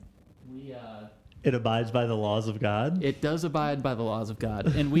It abides by the laws of God. It does abide by the laws of God,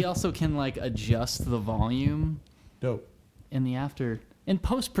 and we also can like adjust the volume. Dope. In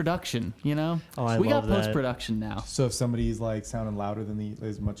post-production, you know? Oh, we love got post-production now. So if somebody's like sounding louder than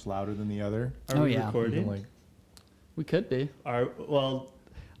is much louder than the other, Are we yeah. recording? We could be. Well,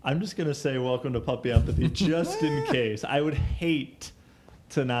 I'm just going to say welcome to Puppy Empathy just in case. I would hate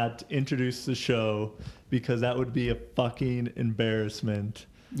to not introduce the show because that would be a fucking embarrassment.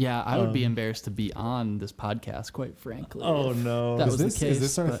 Yeah, I would be embarrassed to be on this podcast, quite frankly. Oh, no. That was the case, is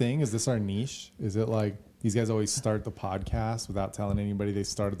this our thing? Is this our niche? Is it like these guys always start the podcast without telling anybody they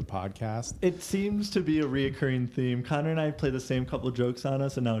started the podcast? It seems to be a reoccurring theme. Connor and I play the same couple jokes on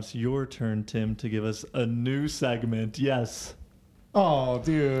us, and now it's your turn, Tim, to give us a new segment. Yes. Oh,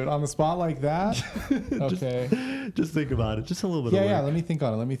 dude, on the spot like that? Okay. Just think about it. Just a little bit of work. Yeah, let me think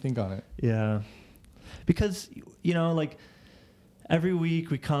on it. Yeah. Because, you know, like every week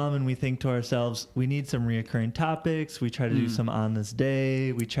we come and we think to ourselves, we need some reoccurring topics. We try to do some on this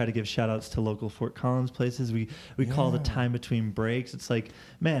day. We try to give shout outs to local Fort Collins places. We call the time between breaks. It's like,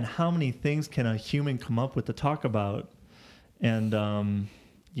 man, how many things can a human come up with to talk about? And,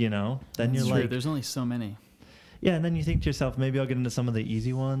 you know, then That's you're true. like, There's only so many. yeah. And then you think to yourself, maybe I'll get into some of the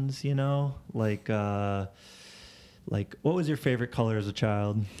easy ones, you know, like what was your favorite color as a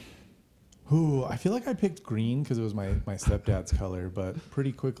child? Ooh, I feel like I picked green because it was my stepdad's color, but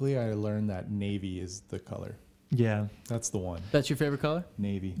pretty quickly I learned that navy is the color. Yeah. That's the one. That's your favorite color?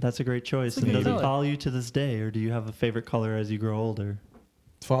 Navy. That's a great choice. That's a And good does it color. follow you to this day, or do you have a favorite color as you grow older?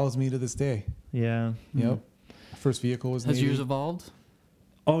 It follows me to this day. Yeah. Yep. First vehicle was Has navy. yours evolved?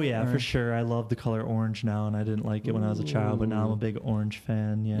 Oh, yeah, Or- for sure. I love the color orange now, and I didn't like it when I was a child, but now I'm a big orange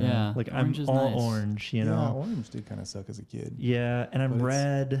fan. Yeah. Yeah, Like, orange I'm is all nice. orange, you Yeah, know? orange did kind of suck as a kid. Yeah, and I'm But it's-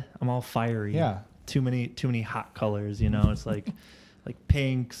 red. I'm all fiery. Yeah. Too many hot colors, you know? It's like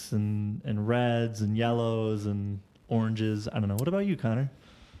pinks and reds and yellows and oranges. I don't know. What about you, Connor?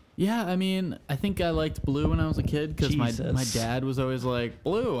 Yeah, I mean, I think I liked blue when I was a kid because my Jesus. dad was always like,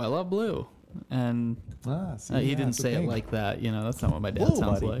 blue, I love blue. And See, he yeah, didn't it's a say it thing. like that. You know, that's not what my dad Blue,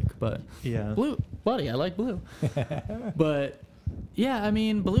 sounds buddy. like. But Yeah. blue, buddy, I like blue. But yeah, I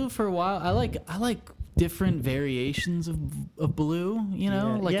mean, blue for a while. I like different variations of blue. You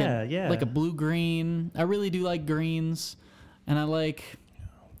know, Yeah. like a blue green. I really do like greens, and I like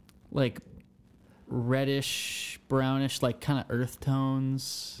reddish, brownish, like kind of earth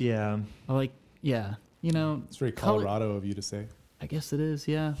tones. Yeah. I like, yeah, you know, It's very color- Colorado of you to say. I guess it is,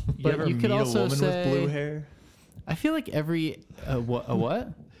 yeah. You But ever you could meet also a woman say, with blue hair? I feel like every what?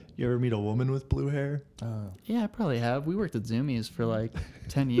 You ever meet a woman with blue hair? Yeah, I probably have. We worked at Zoomies for like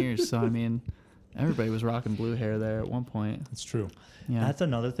 10 years, so I mean, everybody was rocking blue hair there at one point. It's true. Yeah. That's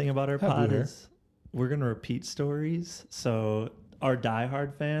another thing about our Have pod blue hair. is we're going to repeat stories. So our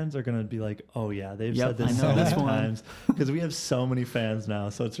diehard fans are going to be like, oh, yeah, they've Yep, said this I so know many this one. times. Because we have so many fans now,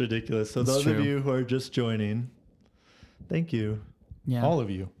 so it's ridiculous. So It's those true. of you who are just joining, thank you. Yeah. All of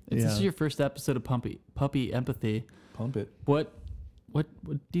you. If this Yeah. is your first episode of Puppy Empathy, Pump it. what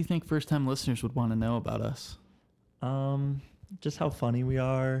do you think first-time listeners would want to know about us? Just how funny we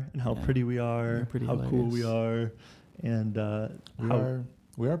are and how Yeah. pretty we are, You're pretty how cool we hilarious. are, and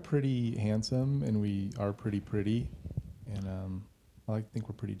We are pretty handsome and we are pretty, and I like to think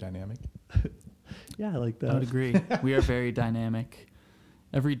we're pretty dynamic. yeah, I like that. I would agree. We are very dynamic.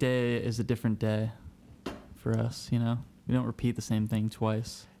 Every day is a different day for us, you know? We don't repeat the same thing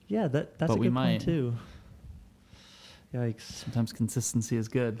twice. Yeah, that's But a we good might. point too. Yikes. Sometimes consistency is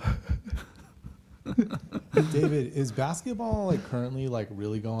good. David, is basketball like currently like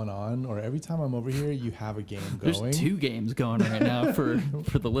really going on, or every time I'm over here you have a game going? There's 2 games going right now for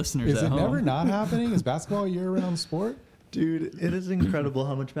the listeners Is at it home. never not happening? Is basketball a year-round sport? Dude, it is incredible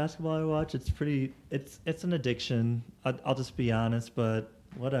how much basketball I watch. It's an addiction. I'll just be honest, but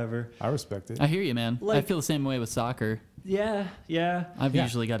whatever. I respect it. I hear you, man. I Like- feel the same way with soccer. Yeah. I've Yeah.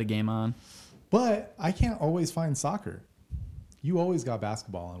 usually got a game on. But I can't always find soccer. You always got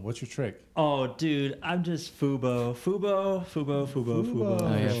basketball on. What's your trick? Oh, dude, I'm just Fubo. Fubo.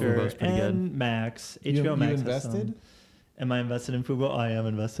 Oh, yeah, sure. Fubo's pretty good. And Max. You HBO Max. has invested? some. Am I invested in Fubo? I am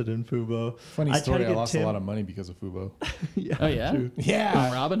invested in Fubo. Funny I try story. to I get lost Tim- a lot of money because of Fubo. Yeah, Oh, yeah? dude. On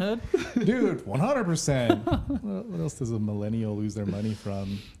Yeah, Robinhood? dude, 100%. What else does a millennial lose their money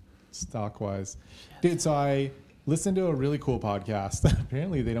from, stock-wise? Dude, so I listened to a really cool podcast.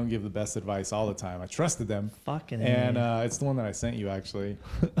 Apparently, they don't give the best advice all the time. I trusted them. Fucking And A. it's the one that I sent you, actually.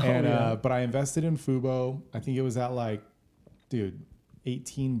 Oh, And yeah. but I invested in Fubo. I think it was at like, dude,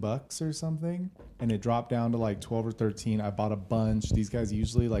 $18 or something. And it dropped down to like 12 or 13. I bought a bunch. These guys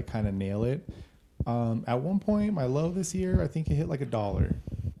usually like kind of nail it. At one point, my low this year, I think it hit like $1.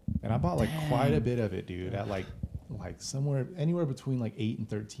 And I bought like quite a bit of it, dude, at like somewhere anywhere between like $8 and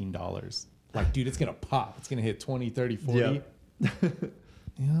 $13. Like, dude, it's gonna pop. It's gonna hit 20, 30, 40. Yep.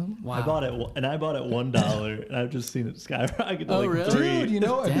 Yeah. Wow. I bought it $1, and I've just seen it skyrocket to Oh, like really? $3. Dude, you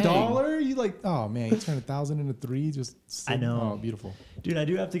know, Dang. $1, you like, oh man, you turn 1,000 into 3. I know. Oh, beautiful. Dude, I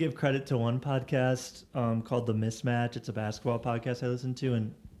do have to give credit to one podcast called The Mismatch. It's a basketball podcast I listen to,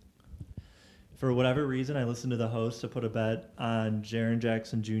 and for whatever reason, I listened to the host to put a bet on Jaren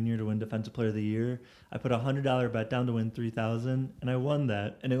Jackson Jr. to win Defensive Player of the Year. I put a $100 bet down to win $3,000, and I won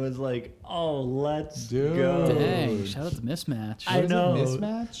that. And it was like, oh, let's go! Dang! Shout out to Mismatch. I know.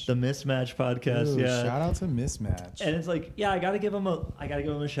 Mismatch? The Mismatch podcast. Dude, yeah. Shout out to Mismatch. And it's like, yeah, I gotta give them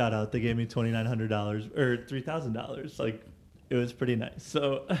a shout out. They gave me $2,900 or $3,000. Like, it was pretty nice.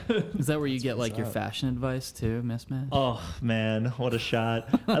 So Is that where you get like your up. fashion advice too, Mismatch? oh man, what a shot!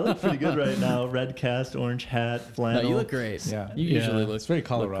 I look pretty good right now. Red cast, orange hat, No, flannel. you look great. Yeah. You Yeah. usually look. It's very look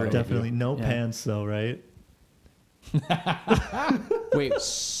Colorado. great. Definitely no Yeah. pants though, right? Wait,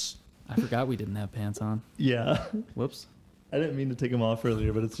 I forgot we didn't have pants on. Yeah. Whoops. I didn't mean to take them off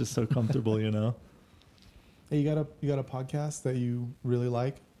earlier, but it's just so comfortable, you know. Hey, you got a podcast that you really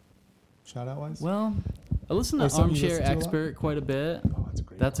like? Shout out wise? Well, I listen to Or something you Armchair listen to a lot? Expert quite a bit. Oh, that's a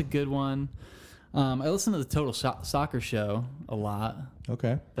great. That's a good one. I listen to the Total Soccer Show a lot.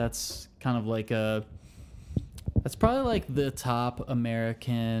 Okay. That's kind of like that's probably like the top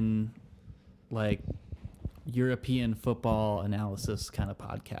American, like European football analysis kind of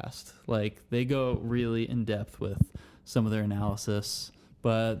podcast. Like they go really in depth with some of their analysis,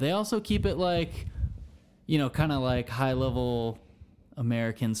 but they also keep it like, you know, kind of like high level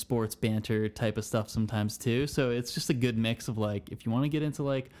American sports banter type of stuff sometimes too. So it's just a good mix of like, if you want to get into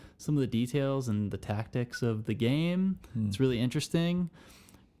like some of the details and the tactics of the game, it's really interesting.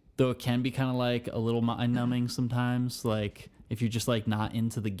 Though it can be kind of like a little mind numbing sometimes. Like if you're just like not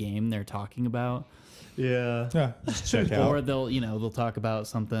into the game they're talking about, Yeah. Yeah. Just check out. or they'll talk about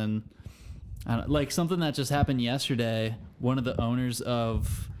something, I don't, like something that just happened yesterday. One of the owners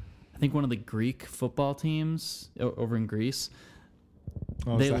of, I think one of the Greek football teams over in Greece,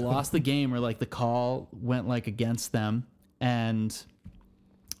 Oh, they exactly. lost the game, or like the call went like against them, and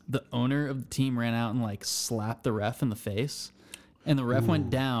the owner of the team ran out and like slapped the ref in the face, and the ref went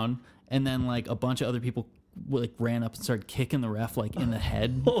down, and then like a bunch of other people like ran up and started kicking the ref like in the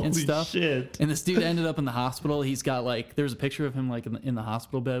head Holy and stuff. shit. And this dude ended up in the hospital. He's got like, there's a picture of him like in the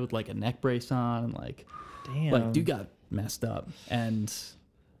hospital bed with like a neck brace on, and like Damn. like dude got messed up. And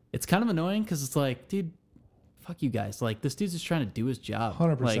it's kind of annoying because it's like, dude, fuck you guys. Like this dude's just trying to do his job.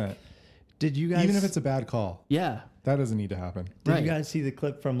 100%. Like, Did you guys Even if it's a bad call, yeah. that doesn't need to happen. Did Right. you guys see the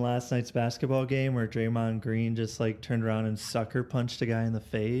clip from last night's basketball game where Draymond Green just like turned around and sucker punched a guy in the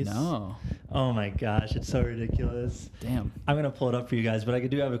face? No. Oh my gosh, it's so ridiculous. Damn. I'm gonna pull it up for you guys, but I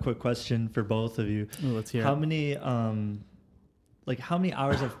do have a quick question for both of you. Ooh, let's hear How it. many how many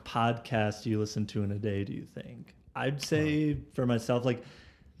hours of podcasts do you listen to in a day, do you think? I'd say for myself, like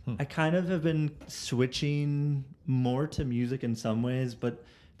I kind of have been switching more to music in some ways, but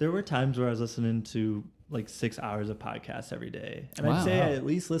there were times where I was listening to like 6 hours of podcasts every day. And Wow. I'd say I at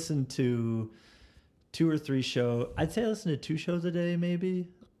least listen to 2 or 3 shows. I'd say I listen to 2 shows a day, maybe.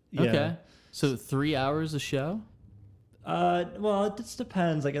 Yeah. Okay. So 3 hours a show? Well, it just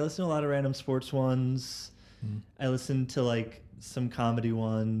depends. Like I listen to a lot of random sports ones. I listen to like some comedy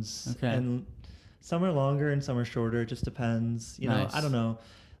ones. Okay. And some are longer and some are shorter. It just depends. You know, Nice. I don't know.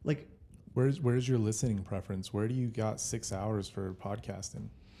 Like Where's your listening preference? Where do you got 6 hours for podcasting?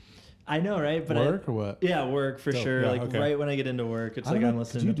 I know, right? But Work or what? Yeah, work for Dope. sure. Yeah, like okay. right when I get into work, it's I like don't I'm know.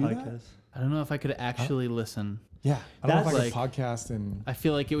 listening Could to you do that? podcasts. I don't know if I could actually listen. Yeah. I don't know if I That's could podcast and I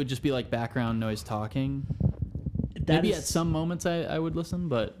feel like it would just be like background noise talking. That Maybe is- at some moments I would listen,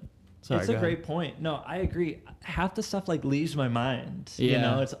 but sorry, it's go a ahead. great point. No, I agree. Half the stuff like leaves my mind. You Yeah.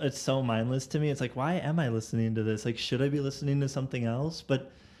 know, it's so mindless to me. It's like, why am I listening to this? Like, should I be listening to something else?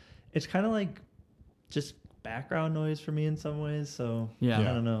 But it's kind of like just background noise for me in some ways. So Yeah. I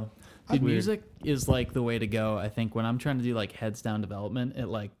don't know. Dude, Weird. music is like the way to go. I think when I'm trying to do like heads down development, it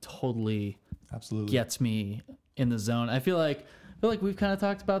like totally absolutely. gets me in the zone. I feel like we've kind of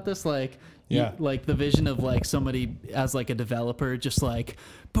talked about this, like Yeah. like the vision of like somebody as like a developer, just like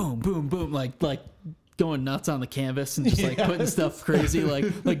boom, boom, boom, like going nuts on the canvas and just like putting stuff crazy,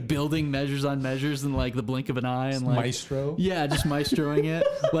 like building measures on measures in like the blink of an eye, and like Maestro. yeah, just maestroing it.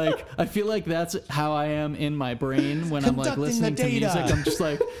 Like I feel like that's how I am in my brain when I'm like Conducting the listening to data. music. I'm just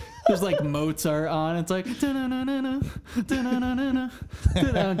like. There's like Mozart on. It's like da-na-na-na-na, da-na-na-na-na,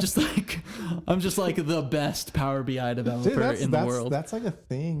 da-na. I'm just like the best Power BI developer Dude, in the world. That's like a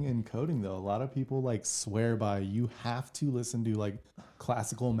thing in coding though. A lot of people like swear by you have to listen to like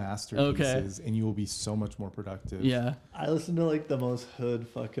classical masterpieces, and you will be so much more productive. Yeah. I listen to like the most hood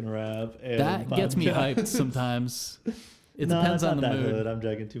fucking rap. And That gets me podcast. hyped sometimes. It No, depends it's on not the that mood. hood. I'm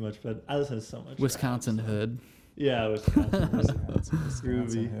dragging too much, but I listen to so much. Wisconsin rap, so. hood. Yeah, Wisconsin. Wisconsin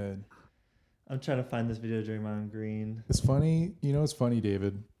Groovy. hood. I'm trying to find this video of Draymond Green. It's funny. You know, it's funny,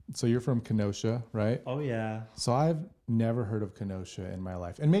 David. So you're from Kenosha, right? Oh yeah. So I've never heard of Kenosha in my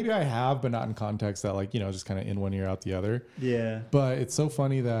life. And maybe I have, but not in context that like, you know, just kind of in one ear out the other. Yeah. But it's so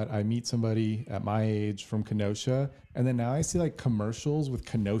funny that I meet somebody at my age from Kenosha, and then now I see like commercials with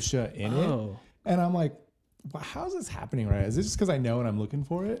Kenosha in it. And I'm like, wow, how is this happening right? Is it just because I know and I'm looking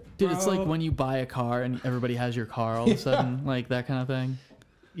for it? Dude, it's like when you buy a car and everybody has your car all of a sudden, like that kind of thing.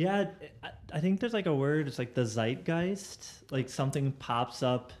 Yeah, I think there's like a word. It's like the zeitgeist. Like something pops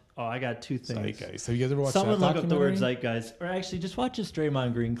up. Oh, I got two things. Zeitgeist. Have you guys ever watched Someone that look up the word documentary? zeitgeist, or actually just watch this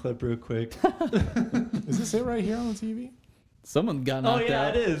Draymond Green clip real quick. Is this it right here on the TV? Someone got Oh knocked yeah,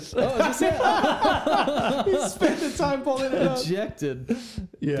 out. it is. Oh, is this it? He spent the time pulling it up. Ejected.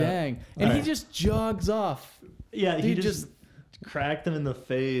 Yeah. Dang. And he Alright. just jogs off. Yeah, he Dude, just cracked him in the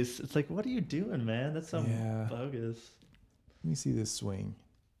face. It's like, what are you doing, man? That's so Yeah. bogus. Let me see this swing.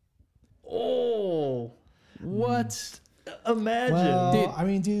 Oh. What? Imagine. Well, Dude. I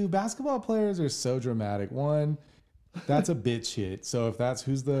mean, dude, basketball players are so dramatic. One, that's a bitch hit. So if that's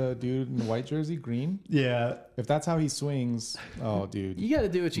who's the dude in the white jersey, Green? Yeah. If that's how he swings, oh, dude. You got to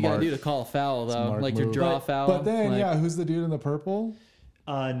do what you got to do to call a foul, though. Mark Like your move. draw But- foul. But then, like, yeah, who's the dude in the purple?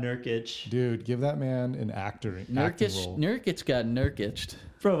 Nurkic. Dude, give that man an acting Nurkic, role. Nurkic got Nurkiced.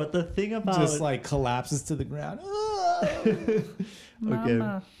 Bro, but the thing about Just like collapses to the ground.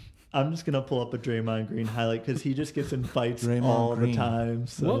 okay, I'm just gonna pull up a Draymond Green highlight because he just gets in fights Draymond all Green. the time.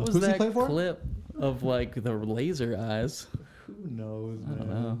 So What was Who's he that play for? clip of like the laser eyes? who knows, man? I don't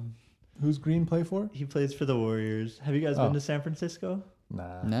know. Who's Green play for? He plays for the Warriors. Have you guys Oh. been to San Francisco?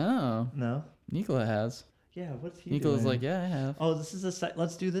 Nah. No. No. Nikola has. Yeah. What's he Nikola's doing? like, yeah, I have. Oh, this is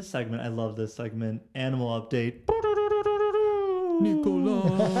let's do this segment. I love this segment. Animal update.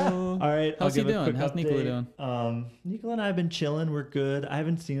 Nicola. All right, How's he give a doing? quick How's Nikola update. doing? Nikola and I have been chilling. We're good. I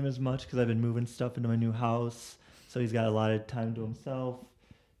haven't seen him as much because I've been moving stuff into my new house, so he's got a lot of time to himself.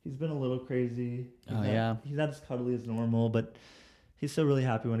 He's been a little crazy. He's He's not as cuddly as normal, but he's still really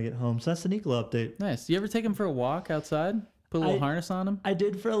happy when I get home. So that's the Nikola update. Nice. You ever take him for a walk outside? Put a little harness on him? I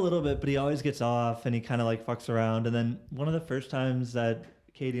did for a little bit, but he always gets off and he kind of like fucks around. And then one of the first times that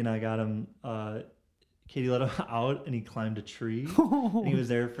Katie and I got him, Katie let him out and he climbed a tree. And he was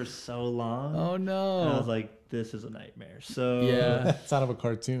there for so long. Oh, no. And I was like, this is a nightmare. So Yeah. It's out of a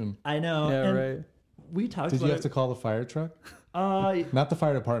cartoon. I know. Yeah, and right. We talked Did about you have to call the fire truck? Not the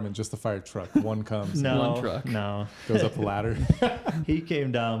fire department, just the fire truck. One comes, no, One truck. no. goes up the ladder. He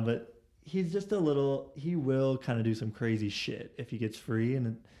came down, but he's just he will kind of do some crazy shit if he gets free.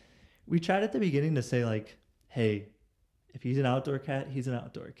 And we tried at the beginning to say like, hey, if he's an outdoor cat, he's an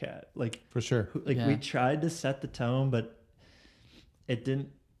outdoor cat. Like For sure. we Yeah. tried to set the tone, but it didn't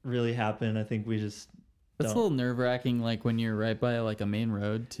really happen. I think we just That's a don't. little nerve wracking, like when you're right by like a main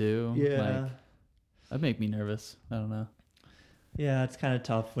road, too. Yeah. Like, that'd make me nervous. I don't know. Yeah, it's kind of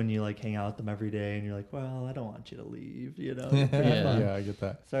tough when you like hang out with them every day and you're like, well, I don't want you to leave, you know? Yeah, I get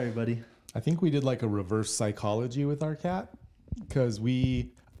that. Sorry, buddy. I think we did like a reverse psychology with our cat because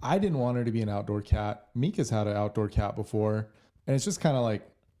I didn't want her to be an outdoor cat. Mika's had an outdoor cat before, and it's just kind of like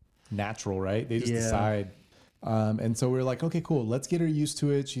natural, right? They just Yeah. decide. And so we were like, okay, cool. Let's get her used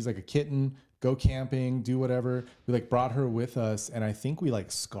to it. She's like a kitten. Go camping, do whatever. We like brought her with us, and I think we like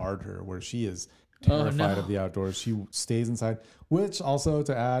scarred her where she is terrified of the outdoors. She stays inside. Which also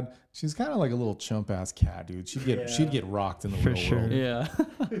to add, she's kind of like a little chump ass cat, dude. She'd get rocked in the real sure. world. Yeah.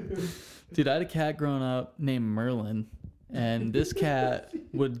 Dude, I had a cat growing up named Merlin. And this cat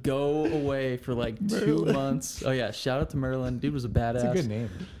would go away for like 2 months. Oh, yeah. Shout out to Merlin. Dude was a badass. It's a good name.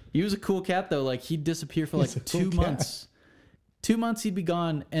 He was a cool cat, though. Like, he'd disappear for like He's a cool 2 cat. months. 2 months, he'd be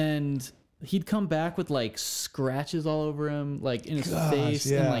gone. And he'd come back with like scratches all over him, like in his Gosh, face,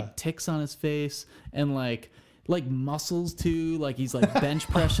 and yeah. like ticks on his face, and like muscles too. Like he's like bench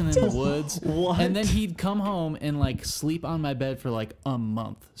pressing in the woods. What? And then he'd come home and like sleep on my bed for like a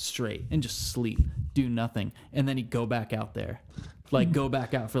month straight and just sleep, do nothing. And then he'd go back out there. Like go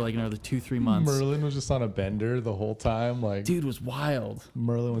back out for like another 2-3 months. Merlin was just on a bender the whole time. Like Dude was wild.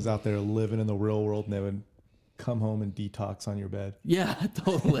 Merlin was out there living in the real world, and they would come home and detox on your bed. Yeah,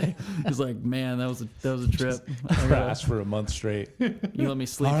 totally. He's like, man, that was a trip. I gotta- Crash for a month straight. You let me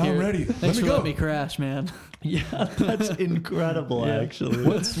sleep All right, here. I'm ready. Thanks Let me for go. letting me crash, man. Yeah, that's incredible, Yeah. actually.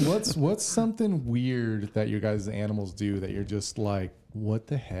 What's something weird that your guys' animals do that you're just like, what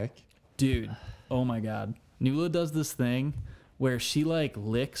the heck? Dude, oh my God. Nula does this thing where she like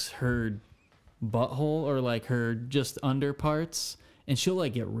licks her butthole or like her just under parts, and she'll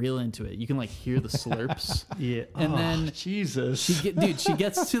like get real into it. You can like hear the slurps. Yeah. And then Jesus. she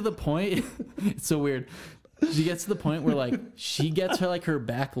gets to the point. It's so weird. She gets to the point where like she gets her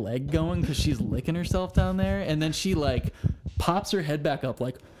back leg going because she's licking herself down there, and then she like pops her head back up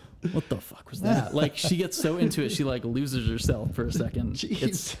like, what the fuck was that? Like she gets so into it she like loses herself for a second.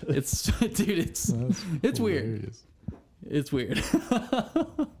 Jesus. It's dude, it's weird. It's weird.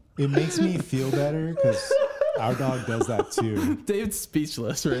 It makes me feel better because our dog does that too. Dave's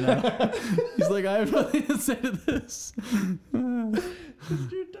speechless right now. He's like, I have nothing to say to this. Your dog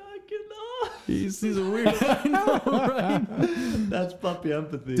can off. He's a weird. I know, right? That's puppy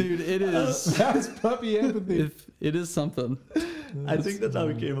empathy. Dude, it is. That's puppy empathy. It is something. I think that's how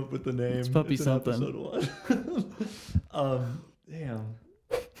we came up with the name. It's puppy in something. Episode 1. Damn.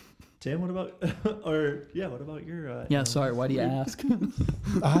 Tim, what about what about your? Yeah, sorry. Why do you ask?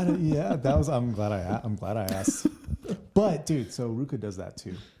 Yeah, that was. I'm glad I asked. But dude, so Ruka does that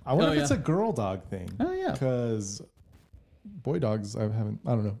too. I wonder if it's a girl dog thing. Oh yeah. Because boy dogs, I don't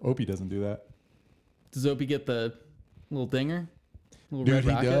know. Opie doesn't do that. Does Opie get the little dinger? Little Dude, red he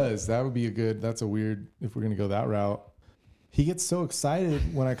rocket? does. That would be that's a weird, if we're going to go that route. He gets so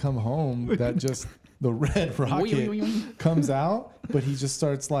excited when I come home that just the red rocket comes out, but he just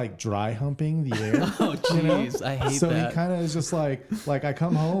starts like dry humping the air. Oh, jeez. I hate that. So he kind of is just like I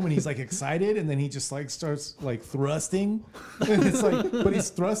come home and he's like excited, and then he just like starts like thrusting. And it's like, but he's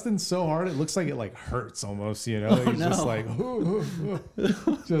thrusting so hard, it looks like it like hurts almost, you know? He's just like,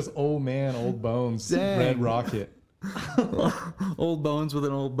 just old man, old bones, Dang. red rocket. Old bones with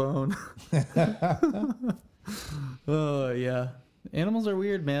an old bone. Oh yeah, animals are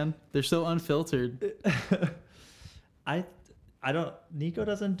weird, man. They're so unfiltered. I don't. Nico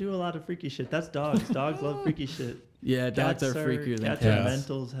doesn't do a lot of freaky shit. That's dogs. Dogs love freaky shit. Yeah, dogs are freakier than cats. cats. Are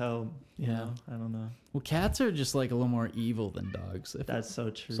mental as hell. Yeah. You know, I don't know. Well, cats are just like a little more evil than dogs. That's so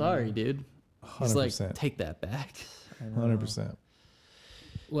true. Sorry, dude. He's like, 100%. take that back. 100%.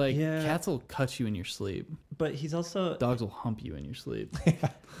 Like, Yeah. cats will cut you in your sleep. But he's also Dogs will hump you in your sleep.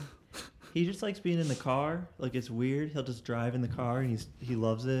 he just likes being in the car. Like it's weird. He'll just drive in the car and he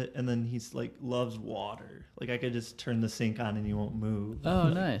loves it. And then he's like loves water. Like I could just turn the sink on and he won't move. Oh,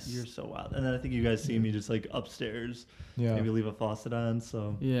 Like, nice. You're so wild. And then I think you guys see me just like upstairs. Yeah. Maybe leave a faucet on.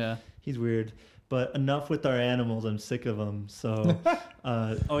 So Yeah. he's weird. But enough with our animals. I'm sick of them. So,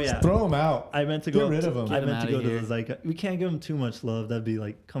 oh yeah. Just throw them out. I meant to Get go. rid of 'em. I Get 'em meant to outta go to here. the zeitgeist. We can't give them too much love. That'd be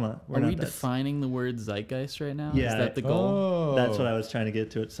like, come on. Are not we that- defining the word zeitgeist right now? Is Yeah. that the goal? Oh. That's what I was trying to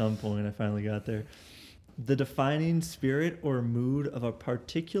get to at some point. I finally got there. The defining spirit or mood of a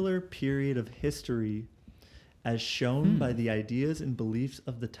particular period of history as shown by the ideas and beliefs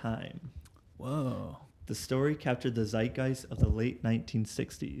of the time. Whoa. The story captured the zeitgeist of the late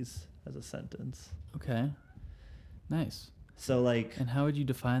 1960s as a sentence. Okay. Nice. So like, And how would you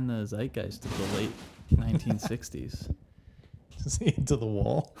define the zeitgeist of the late 1960s? Into the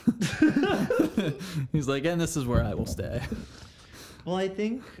wall. He's like, and this is where I will stay. well, I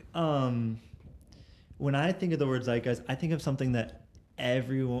think when I think of the word zeitgeist, I think of something that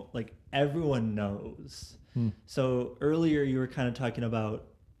everyone knows. So earlier you were kind of talking about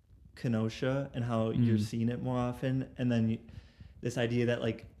Kenosha and how you're seeing it more often, and then this idea that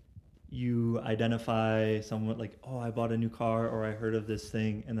like you identify someone like, oh, I bought a new car or I heard of this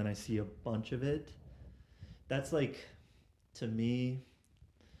thing, and then I see a bunch of it. That's like, to me,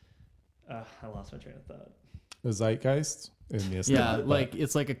 I lost my train of thought. The zeitgeist in the Yeah, like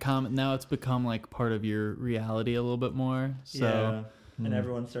it's like a common. Now it's become like part of your reality a little bit more. So Yeah. And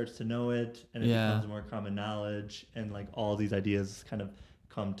everyone starts to know it, and it Yeah. becomes more common knowledge, and like all these ideas kind of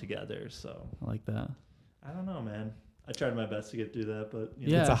come together. So I like that. I don't know, man. I tried my best to get through that, but you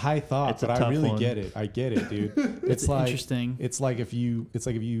Yeah. know. It's a high thought, It's a but I tough really one. get it. I get it, dude. It's like interesting. It's like if you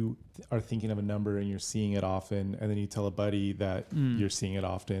are thinking of a number and you're seeing it often, and then you tell a buddy that you're seeing it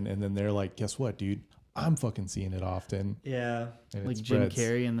often, and then they're like, "Guess what, dude? I'm fucking seeing it often." Yeah. And Like it Jim spreads.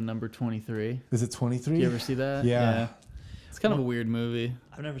 Carrey in the number 23. Is it 23? You ever see that? Yeah. It's kind of a weird movie.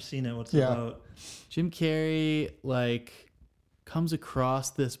 I've never seen it. What's Yeah. it about? Jim Carrey like comes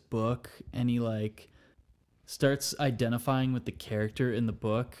across this book and he like starts identifying with the character in the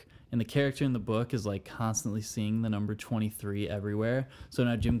book, and the character in the book is like constantly seeing the number 23 everywhere. So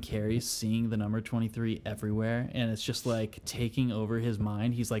now Jim Carrey's seeing the number 23 everywhere, and it's just like taking over his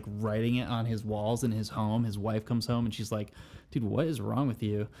mind. He's like writing it on his walls in his home. His wife comes home and she's like, dude, what is wrong with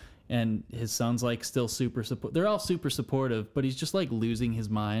you? And his son's like still super support. They're all super supportive, but he's just like losing his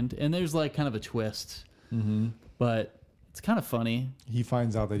mind. And there's like kind of a twist, but it's kind of funny. He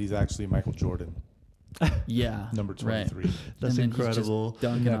finds out that he's actually Michael Jordan. Yeah. Number right. 23. That's And then he's just incredible.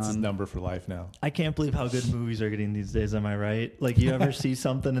 dunking That's his on. number for life now. I can't believe how good movies are getting these days. Am I right? Like, you ever see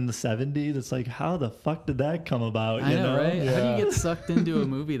something in the 70s? It's like, how the fuck did that come about? I know, right? How do Yeah. you get sucked into a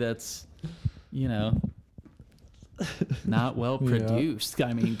movie that's, you know, not well Yeah. produced?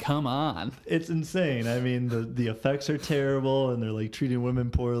 I mean, come on. It's insane. I mean, the effects are terrible, and they're like treating women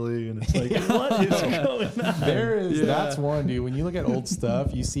poorly, and it's like, what is going on? There is, Yeah. that's one, dude. When you look at old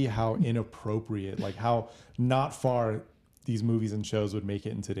stuff, you see how inappropriate, like how not far these movies and shows would make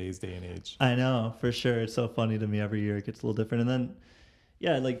it in today's day and age. I know, for sure. It's so funny to me. Every year it gets a little different. And then,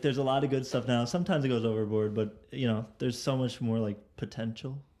 yeah, like there's a lot of good stuff now. Sometimes it goes overboard, but, you know, there's so much more like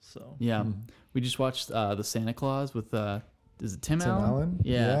potential. So, Yeah. We just watched the Santa Claus with, is it Tim Allen?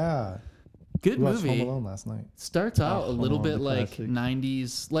 Yeah. Good We watched movie. Home Alone last night. Starts out a Home little Alone, bit the like classic.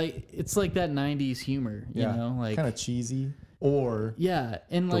 90s, like it's like that 90s humor, you know, like kind of cheesy or yeah,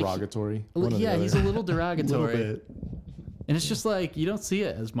 and like derogatory. One or the yeah, other. he's a little a little derogatory, bit. and it's just like you don't see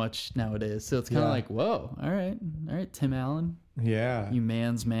it as much nowadays. So it's kind of Yeah. like, whoa, all right, Tim Allen, Yeah. you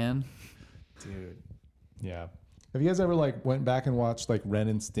man's man. Dude. Yeah. Have you guys ever like went back and watched like Ren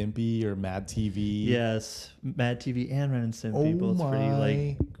and Stimpy or Mad TV? Yes, Mad TV and Ren and Stimpy, Oh both pretty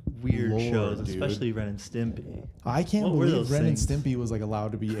like weird Lord, shows, dude. especially Ren and Stimpy. I can't What were believe those Ren things? and Stimpy was like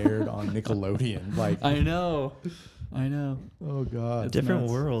allowed to be aired on Nickelodeon. Like, I know. oh god. It's Different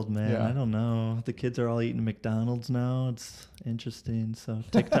nuts. world, man. Yeah. I don't know. The kids are all eating McDonald's now. It's interesting. So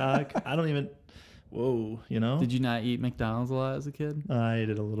TikTok, I don't even. Whoa, you know. Did you not eat McDonald's a lot as a kid? I ate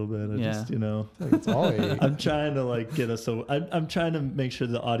it a little bit. I Yeah. just, you know. Like, it's all age. I'm trying to like get us. So I'm trying to make sure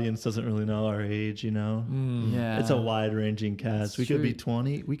the audience doesn't really know our age. You know. Yeah, It's a wide ranging cast. It's We could be true.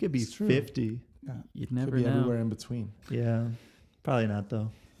 20. We could be It's true. 50. You'd Could never be know. everywhere in between. Yeah. Probably not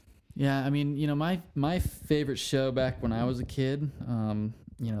though. Yeah, I mean, you know, my favorite show back when I was a kid,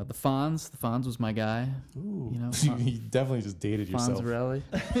 you know, the Fonz. The Fonz was my guy. Ooh. You know, you definitely just dated yourself. Fonzarelli.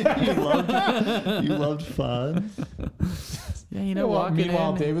 You loved fun. Yeah, you know, walking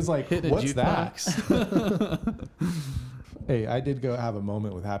meanwhile, in, Dave was like, hitting a "What's that?" jukebox. Hey, I did go have a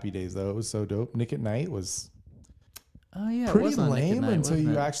moment with Happy Days though. It was so dope. Nick at Night was Oh yeah, it pretty was on Nick at lame Night, until wasn't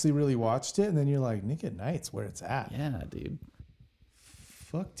you it? actually really watched it, and then you're like, Nick at Night's where it's at. Yeah, dude.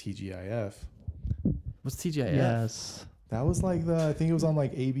 Fuck TGIF. What's TGIF? Yes. That was like I think it was on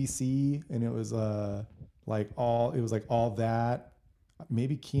like ABC, and it was all that,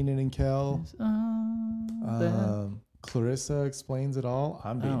 maybe Keenan and Kel. Clarissa Explains It All.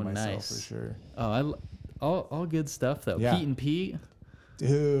 I'm dating Oh, myself nice. for sure. All good stuff though. Yeah. Pete and Pete.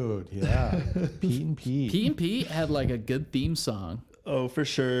 Dude, yeah. Pete and Pete. Pete and Pete had like a good theme song. Oh, for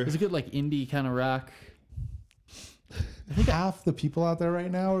sure. It was a good like indie kind of rock. I think half the people out there right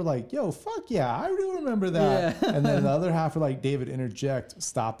now are like, yo, fuck yeah, I do remember that. Yeah. And then the other half are like, David, interject,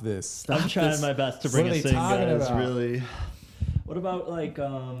 stop this. I'm trying my best to bring What are us they in, talking guys. about? Really. What about like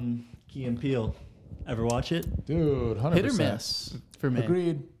Key and Peele? Ever watch it? Dude, 100%. Hit or miss for me.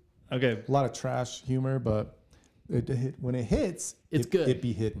 Agreed. Okay. A lot of trash humor, but when it hits, It's good. It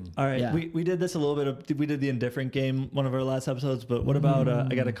be hitting. All right. Yeah. We did this a little bit of. We did the Indifferent Game one of our last episodes, but what about?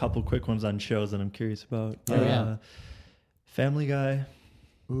 I got a couple quick ones on shows that I'm curious about. Oh, yeah. Family Guy.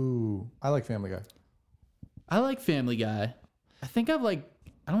 Ooh, I like Family Guy. I like Family Guy. I think I don't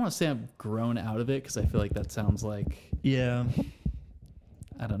want to say I've grown out of it because I feel like that sounds like, Yeah.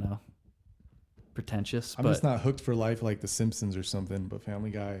 I don't know, pretentious. I'm but just not hooked for life like The Simpsons or something, but Family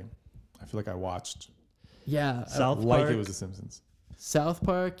Guy, I feel like I watched yeah, South like Park. it was The Simpsons. South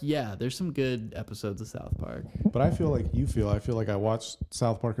Park. Yeah, there's some good episodes of South Park. But I feel like I feel like I watched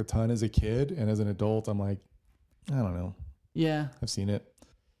South Park a ton as a kid, and as an adult, I'm like, I don't know. Yeah, I've seen it.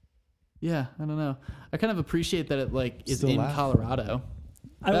 yeah, I don't know. I kind of appreciate that it like is Still in laugh. Colorado.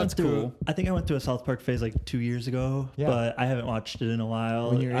 I went That's through. cool. I think I went through a South Park phase like 2 years ago, Yeah. but I haven't watched it in a while.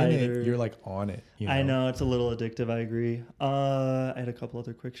 When you're in either. it, you're like on it. You know? I know it's a little addictive. I agree. I had a couple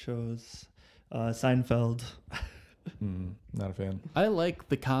other quick shows. Seinfeld. Not a fan. I like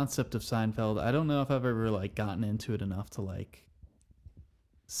the concept of Seinfeld. I don't know if I've ever like gotten into it enough to like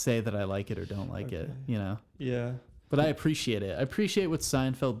say that I like it or don't like it. You know, Yeah. but I appreciate it. I appreciate what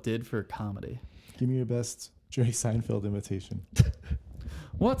Seinfeld did for comedy. Give me your best Jerry Seinfeld imitation.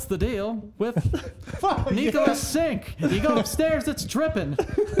 What's the deal with Nicholas Sink? You go upstairs, it's dripping.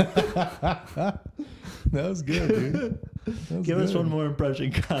 That was good, dude. That was Give us good. one more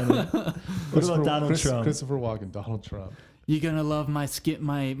impression, Conor. What about Donald Trump? Christopher Walken, Donald Trump. You're gonna love my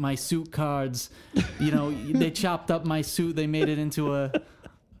my suit cards. You know, they chopped up my suit. They made it into a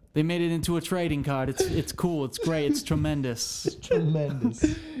trading card. It's cool. It's great. It's tremendous. Tremendous.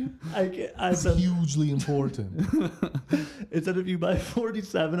 I It's said, hugely important. instead if you buy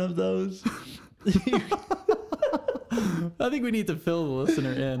 47 of those I think we need to fill the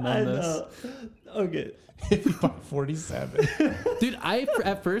listener in on this. Okay. If you buy 47. Dude, I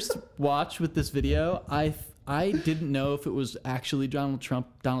at first watched with this video, I didn't know if it was actually Donald Trump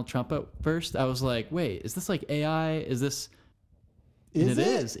at first. I was like, wait, is this like AI? Is this... Is it?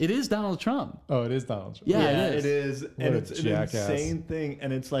 is. It is Donald Trump. Oh, it is Donald Trump. Yeah, it is. And a it's an jackass. insane thing.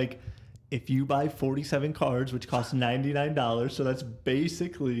 And it's like, if you buy 47 cards, which cost $99, so that's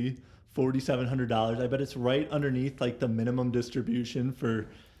basically $4,700. I bet it's right underneath like the minimum distribution for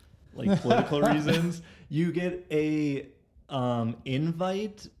like political reasons. You get a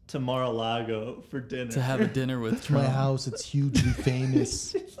invite to Mar-a-Lago for dinner. To have a dinner with Trump. My house, it's hugely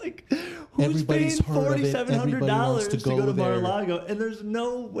famous. It's like, who's Everybody's paying heard of it. Everybody wants $4,700 to to go to there. Mar-a-Lago? And there's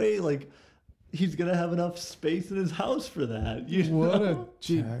no way like he's gonna have enough space in his house for that. What know? a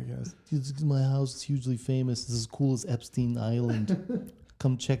jackass. Dude, my house is hugely famous. It's as cool as Epstein Island.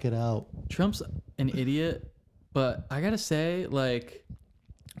 Come check it out. Trump's an idiot, but I gotta say, like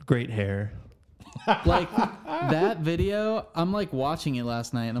Great hair. that video, I'm like watching it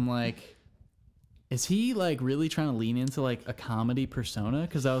last night and I'm like, is he like really trying to lean into like a comedy persona?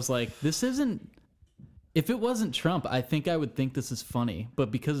 Because I was like, this isn't... If it wasn't Trump, I think I would think this is funny.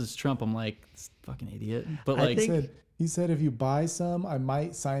 But because it's Trump, I'm like, this fucking idiot. But I like, think- He said, if you buy some, I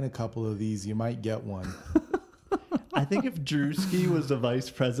might sign a couple of these. You might get one. I think if Drewski was the vice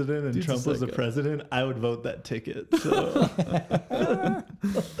president and Dude's Trump a was the psycho. president, I would vote that ticket. So,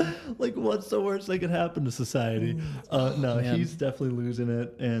 like, what's the worst that could happen to society? No, Man. he's definitely losing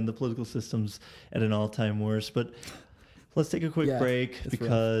it, and the political system's at an all-time worst. But let's take a quick Yeah, break it's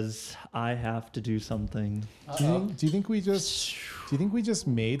because I have to do something. Do you think we just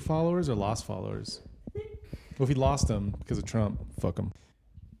made followers or lost followers? Well, if we lost them because of Trump, fuck them.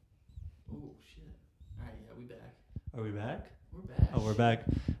 oh shit! All right, yeah, we back. Are we back? We're back. Oh, we're back.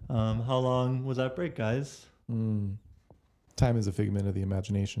 How long was that break, guys? Time is a figment of the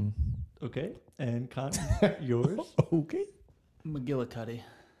imagination. Okay, and Conor, yours? Okay. McGillicuddy.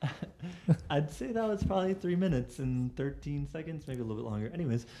 I'd say that was probably 3 minutes and 13 seconds, maybe a little bit longer.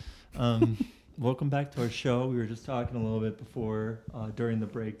 Anyways, welcome back to our show. We were just talking a little bit before, during the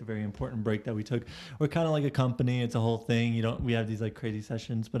break, the very important break that we took. We're kind of like a company. It's a whole thing. We have these like crazy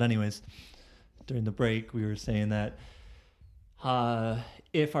sessions. But anyways, during the break, we were saying that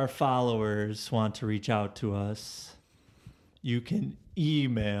if our followers want to reach out to us, you can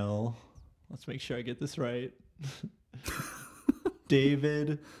email. Let's make sure I get this right.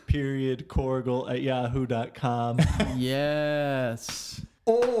 David.Korgel@yahoo.com. Yes.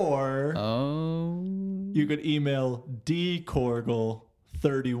 Or Oh. you could email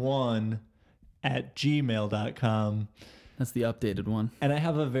dkorgel31@gmail.com. That's the updated one. And I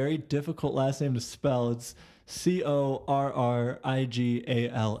have a very difficult last name to spell. It's Corrigal.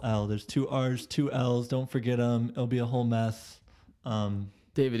 There's 2 R's, 2 L's. Don't forget them. It'll be a whole mess.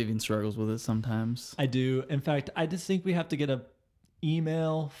 David even struggles with it sometimes. I do. In fact, I just think we have to get a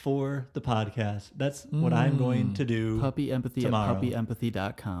email for the podcast. That's what I'm going to do. Puppy empathy tomorrow. at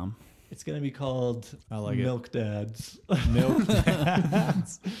puppyempathy.com. It's going to be called I like it. Milk Dads. Milk.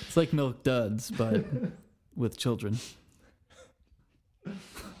 It's like Milk Duds, but with children.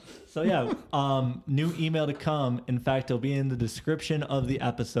 So yeah, new email to come. In fact, it'll be in the description of the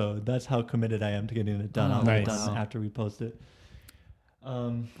episode. That's how committed I am to getting it done. Oh, I'll get it nice. done after we post it.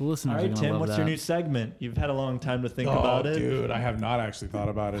 The listeners All are right, gonna Tim, love what's that. your new segment? You've had a long time to think Oh, about it. dude, I have not actually thought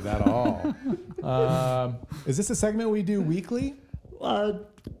about it at all. Is this a segment we do weekly?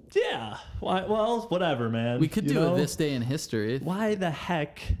 Yeah. Well, whatever, man. We could You do know? a This Day in History. Why the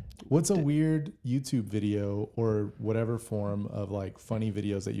heck? What's a weird YouTube video or whatever form of like funny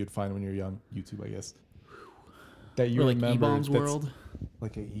videos that you'd find when you're young? YouTube, I guess. That you Or like remember. E-Bombs that's World.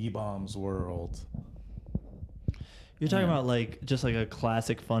 Like a E-Bombs World. You're talking Yeah. about like just like a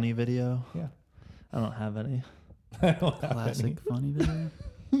classic funny video? Yeah. I don't have any. I don't have Classic any. funny video.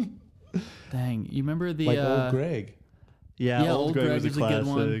 Dang, you remember the Like old Greg. Yeah, yeah, Old Greg was a is a good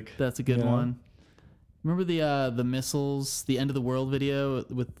one. classic. That's a good Yeah. one. Remember the missiles, the end of the world video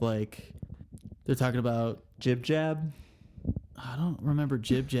with like they're talking about Jib Jab. I don't remember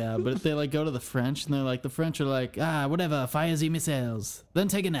Jib Jab, but they like go to the French and they're like the French are like whatever, fire the missiles, then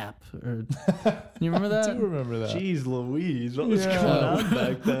take a nap. Or you remember I that? do remember that. Jeez Louise, what was Yeah. going on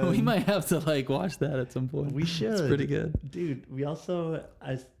back then? We might have to like watch that at some point. We should. It's pretty good. Dude,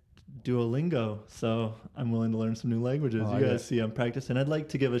 I Duolingo, so I'm willing to learn some new languages. Oh, You I guys get- see I'm practicing. I'd like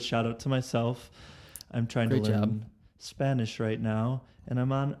to give a shout out to myself. I'm trying Great to learn job. Spanish right now, and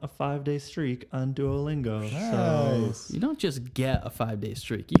I'm on a 5-day streak on Duolingo. So Nice. You don't just get a 5-day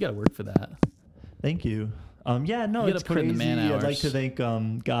streak. You got to work for that. thank you. Yeah, no, You gotta it's put in crazy. the man I'd like hours. to thank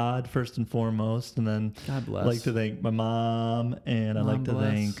God first and foremost, and then God bless. I'd like to thank my mom, and I'd Mom like to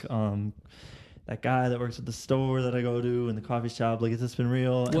bless. thank that guy that works at the store that I go to and the coffee shop. Like, it's just been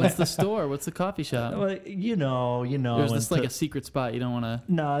real. What's the store? What's the coffee shop? Well, you know. Or is I went this like to- a secret spot you don't want to?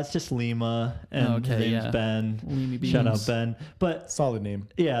 No, it's just Lima, and Okay, his name's yeah. Ben. Lima Shout out beans. Ben. But Solid name.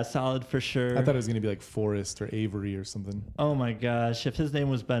 yeah, solid for sure. I thought it was gonna be like Forrest or Avery or something. Oh my gosh, if his name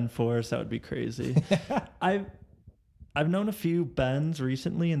was Ben Forrest, that would be crazy. I've known a few Bens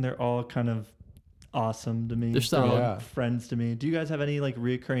recently, and they're all kind of awesome to me. They're solid. all Yeah. friends to me. Do you guys have any like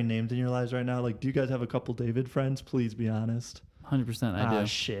reoccurring names in your lives right now? Like, do you guys have a couple David friends? Please be honest. 100%. I do.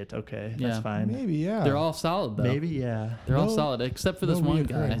 Shit. Okay, Yeah. that's fine. Maybe, yeah. They're all solid though. Maybe, yeah. They're all No- solid except for this no one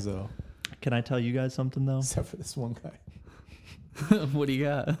guy. reoccurrings, though, Can I tell you guys something though? except for this one guy. What do you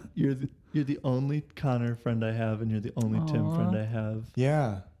got? You're the only Connor friend I have, and you're the only Tim Aw. friend I have.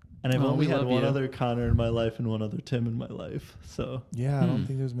 Yeah. And I've Oh, only we had love one you. other Connor in my life and one other Tim in my life. So Yeah, I don't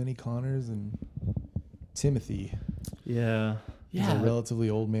think there's many Connors, and Timothy yeah. is a Yeah. relatively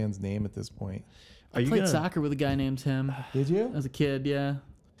old man's name at this point. Are I you played gonna? soccer with a guy named Tim Did you? as a kid. Yeah.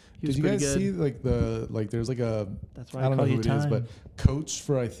 He was Did you pretty guys good. see there's like a That's why I I don't know call who you it Time. is, but coach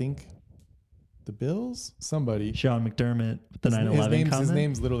for I think the Bills? Somebody. Sean McDermott, with the His 9/11 comment. his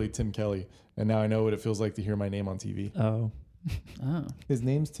name's literally Tim Kelly. And now I know what it feels like to hear my name on TV. Oh, Oh. His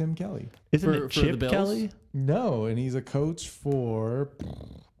name's Tim Kelly. isn't For it the Chip Bills? Kelly? No, and he's a coach for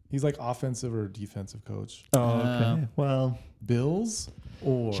he's like offensive or defensive coach. Oh, okay. Well, Bills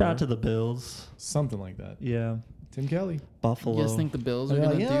or shout out to the Bills. something like that. Yeah, Tim Kelly. Buffalo. You guys think the Bills are They're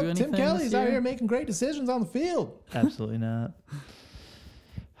going like, to do anything? Tim Kelly's this out year? here making great decisions on the field. Absolutely not.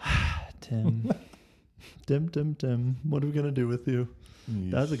 Tim. Tim. What are we gonna do with you?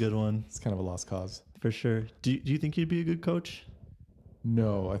 That was a good one It's kind of a lost cause. for sure. Do you think you'd be a good coach?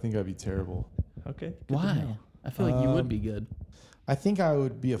 No, I think I'd be terrible. Okay. good to Why? know. I feel like you would be good. I think I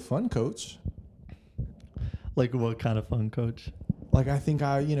would be a fun coach. Like, what kind of fun coach? Like I think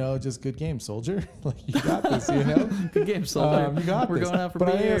just good game, soldier. Like you got this, you know. Good game, soldier. You got We're this. going out for but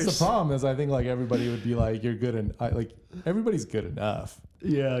I think beers. that's the problem is I think like everybody would be like you're good and like everybody's good enough.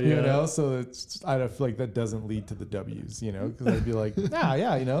 Yeah, You know, so I feel like that doesn't lead to the W's, you know, because I'd be like,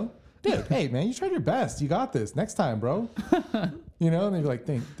 yeah, you know, dude, hey man, you tried your best, you got this. Next time, bro. You know, and they'd be like,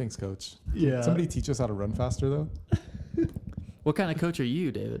 thanks, coach. Yeah. Somebody teach us how to run faster though. What kind of coach are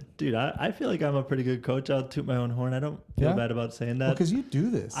you, David? Dude, I feel like I'm a pretty good coach. I'll toot my own horn. I don't feel Yeah? bad about saying that. Because you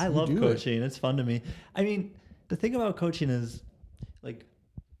do this. I You love do it. coaching. It's fun to me. I mean, the thing about coaching is, like,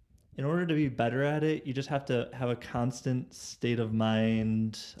 in order to be better at it, you just have to have a constant state of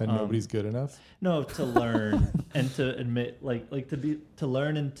mind. That nobody's good enough. No, to learn and to admit, to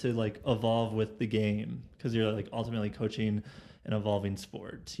learn and to like evolve with the game, because you're like ultimately coaching an evolving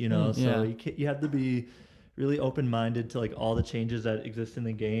sport. You know, so yeah. you have to be really open-minded to like all the changes that exist in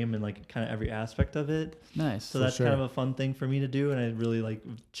the game and like kind of every aspect of it. Nice. So For that's sure. kind of a fun thing for me to do, and I really like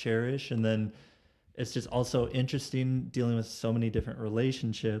cherish. And then it's just also interesting dealing with so many different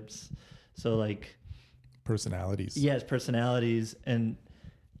relationships. So like, Personalities. yes, personalities, and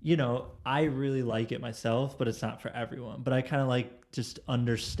you know, I really like it myself, but it's not for everyone. But I kind of like just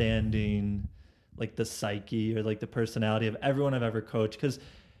understanding like the psyche or like the personality of everyone I've ever coached, because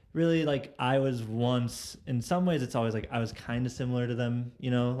really, like, I was once, in some ways it's always like I was kind of similar to them,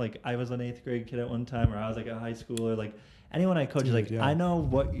 you know, like I was an 8th grade kid at one time, or I was like a high schooler. Like anyone I coach is like, yeah. I know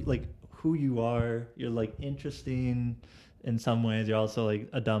what like who you are. You're like interesting in some ways. You're also like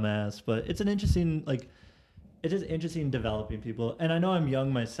a dumbass, but it's an interesting like, it's just interesting developing people. And I know I'm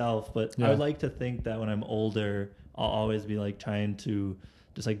young myself, but I Yeah. would like to think that when I'm older, I'll always be like trying to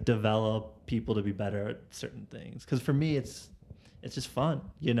just like develop people to be better at certain things. Because for me, it's just fun,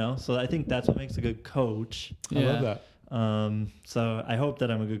 you know? So I think that's what makes a good coach. I love that. So I hope that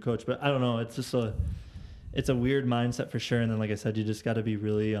I'm a good coach, but I don't know. It's just it's a weird mindset for sure. And then, like I said, you just got to be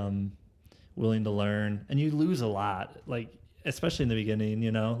really willing to learn, and you lose a lot, like, especially in the beginning,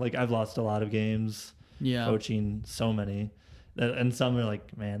 you know, like I've lost a lot of games coaching so many, and some are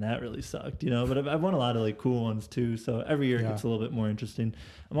like, man, that really sucked, you know, but I've won a lot of like cool ones too. So every year it gets a little bit more interesting.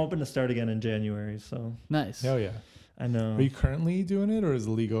 I'm hoping to start again in January. So Nice. Hell yeah. I know. Are you currently doing it, or is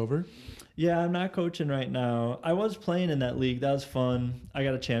the league over? Yeah, I'm not coaching right now. I was playing in that league. That was fun. I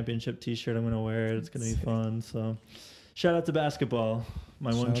got a championship t-shirt. I'm going to wear it. It's going to be fun. So shout out to basketball. My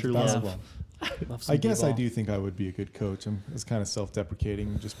Shout one out to true basketball. love. Love some I guess I b-ball. do think I would be a good coach. It's kind of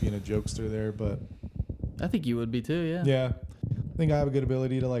self-deprecating, just being a jokester there, but I think you would be too, yeah. yeah, I think I have a good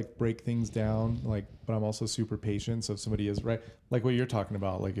ability to like break things down, like, but I'm also super patient. So if somebody is right, like what you're talking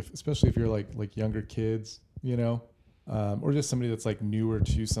about, like especially if you're like younger kids, you know, or just somebody that's like newer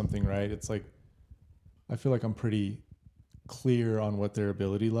to something, right? It's like I feel like I'm pretty clear on what their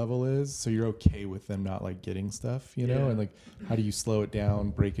ability level is. So you're okay with them not like getting stuff, you know? Yeah. And like, how do you slow it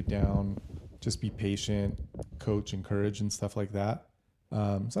down, break it down, just be patient, coach, encourage and stuff like that.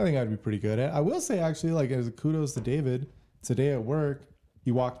 So I think I'd be pretty good at it. I will say actually, like, as a kudos to David, today at work,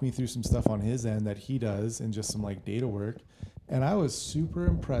 he walked me through some stuff on his end that he does and just some like data work. And I was super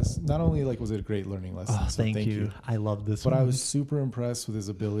impressed. Not only like was it a great learning lesson, Oh, so thank you. I love this but one. I was super impressed with his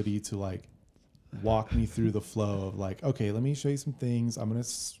ability to like walk me through the flow of like, okay, let me show you some things. I'm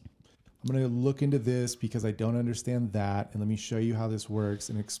gonna look into this because I don't understand that, and let me show you how this works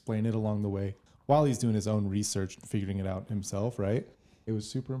and explain it along the way while he's doing his own research and figuring it out himself. Right? It was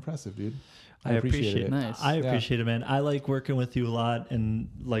super impressive, dude. I appreciate it. Nice. I appreciate it, man. I like working with you a lot, and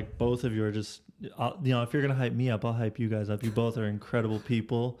like both of you are just, you know, if you're gonna hype me up, I'll hype you guys up. You both are incredible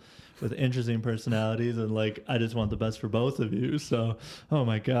people with interesting personalities, and like I just want the best for both of you. So, oh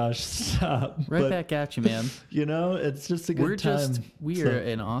my gosh, stop! Right back at you, man. You know, it's just a good time. We are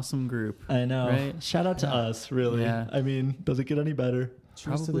an awesome group. I know. Right? Shout out to us, really. Yeah. I mean, does it get any better?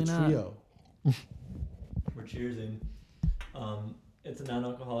 Cheers Probably to the not. trio. We're cheersing. It's a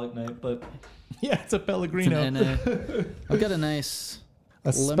non-alcoholic night, but Yeah, it's a It's Pellegrino. an NA. I've got a nice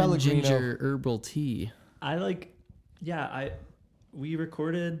A lemon Spellegrino. ginger herbal tea. I like, we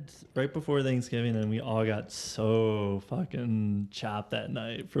recorded right before Thanksgiving and we all got so fucking chopped that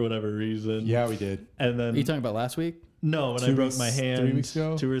night for whatever reason. Yeah, we did. And then, Are you talking about last week? no, when I 2 broke weeks- my 3 hand weeks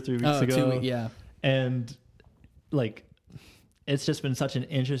ago? 2 or 3 weeks Oh, ago. 2 weeks. Yeah. And like, it's just been such an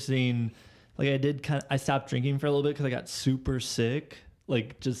interesting, like I stopped drinking for a little bit because I got super sick.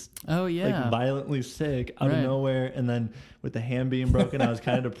 Like just Oh, yeah. like violently sick out Right. of nowhere. And then with the hand being broken, I was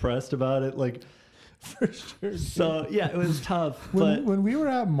kind of depressed about it. Like, For sure. so yeah, it was tough. But When we were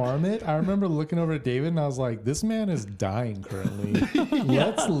at Marmot, I remember looking over at David and I was like, this man is dying currently.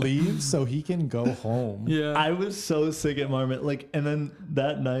 Let's leave so he can go home. Yeah. I was so sick at Marmot. Like, and then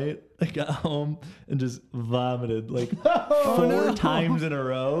that night I got home and just vomited like four times in a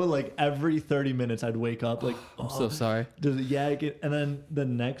row. Like every 30 minutes I'd wake up like, I'm so sorry. just yak it. And then the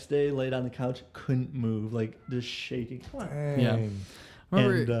next day laid on the couch, couldn't move, like just shaking. Dang. Yeah.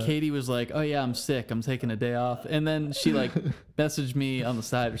 Remember, And, Katie was like, "Oh yeah, I'm sick. I'm taking a day off." And then she like messaged me on the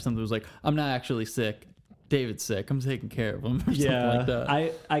side or something. It was like, "I'm not actually sick. David's sick. I'm taking care of him." Or something like that.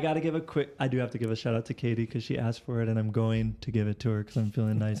 I got to give I do have to give a shout out to Katie because she asked for it and I'm going to give it to her because I'm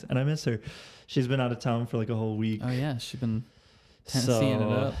feeling nice and I miss her. She's been out of town for like a whole week. Oh yeah, she's been Tennesseeing it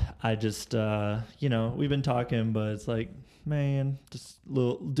up. I just, you know, we've been talking, but it's like, man, just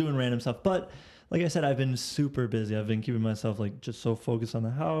doing random stuff. But like I said, I've been super busy. I've been keeping myself like just so focused on the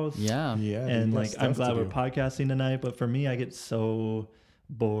house. Yeah. Yeah. And dude, like, that's I'm stuff glad to we're do. podcasting tonight. But for me, I get so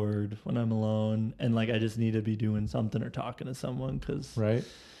bored when I'm alone. And like, I just need to be doing something or talking to someone because Right?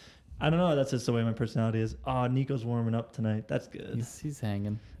 I don't know. That's just the way my personality is. Oh, Nico's warming up tonight. That's good. He's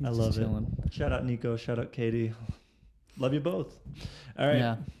hanging. He's I just love chilling. it. Shout out Nico. Shout out Katie. Love you both. All right.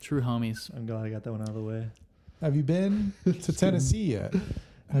 Yeah, true homies. I'm glad I got that one out of the way. Have you been to Tennessee yet?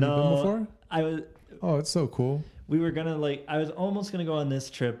 Have you been before? I was. Oh, it's so cool. We were gonna like. I was almost gonna go on this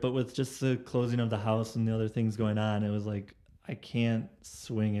trip, but with just the closing of the house and the other things going on, it was like I can't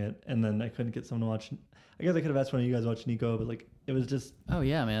swing it. And then I couldn't get someone to watch. I guess I could have asked one of you guys to watch Nico, but like it was just. Oh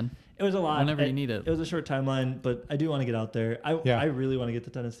yeah, man. It was a lot. Whenever you need it. It was a short timeline, but I do want to get out there. I really want to get to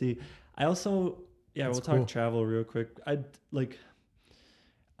Tennessee. I also. Yeah, That's we'll talk cool. travel real quick. I'm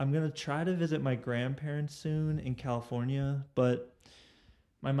gonna try to visit my grandparents soon in California, but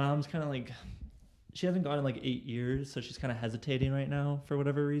my mom's kind of like, she hasn't gone in like 8 years, so she's kind of hesitating right now for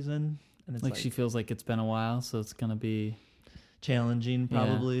whatever reason, and it's Like she feels like it's been a while, so it's gonna be challenging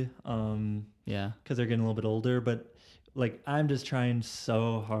probably, yeah. because they're getting a little bit older. But like I'm just trying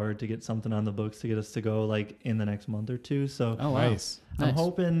so hard to get something on the books to get us to go like in the next month or two. So Oh wow. Nice. I'm Nice.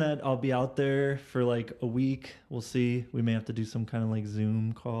 hoping that I'll be out there for like a week. We'll see. We may have to do some kind of like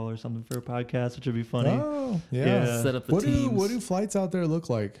Zoom call or something for a podcast, which would be funny. Oh, yeah. Yeah. Set up the What teams. do flights out there look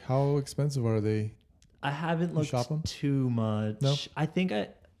like? How expensive are they? I haven't looked shop 'em? too much. No? I think I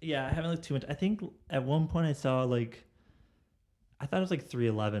haven't looked too much. I think at one point I saw like, I thought it was like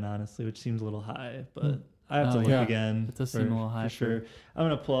 311 honestly, which seems a little high, but Hmm. I have to Oh, look yeah. again. It does seem a little high for sure. I'm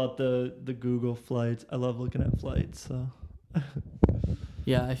gonna pull out the Google flights. I love looking at flights. So,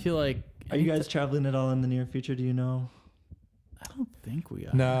 Yeah, I feel like. are you guys traveling at all in the near future? Do you know? I don't think we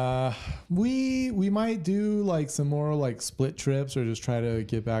are. Nah, we might do like some more like split trips or just try to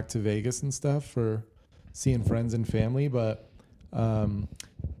get back to Vegas and stuff for seeing friends and family. But man,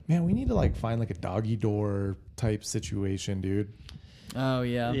 we need to like find like a doggy door type situation, dude. Oh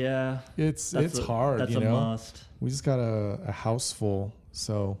yeah. Yeah, It's that's hard, That's you a know. must. We just got a house full,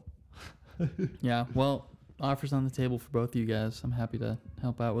 so Yeah. Well, offers on the table for both of you guys. I'm happy to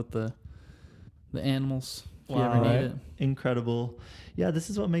help out with the animals if you ever need it. Incredible. Yeah, this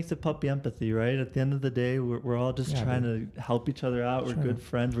is what makes it puppy empathy, right? At the end of the day, we're all just trying to help each other out. We're good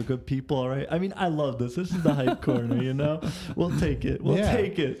friends. We're good people, all right? I mean, I love this. This is the hype corner, you know? We'll take it. We'll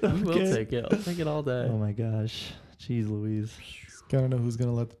take it. Okay? We'll take it. I'll take it all day. Oh, my gosh. Jeez Louise. Just gotta know who's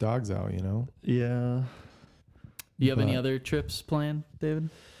gonna let the dogs out, you know? Yeah. Do you have any other trips planned, David?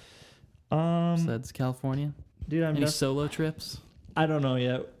 Besides California? Dude, any solo trips? I don't know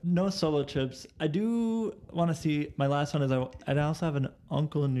yet. No solo trips. I do want to see. My last one is I also have an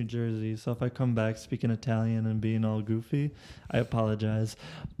uncle in New Jersey. So if I come back speaking Italian and being all goofy, I apologize.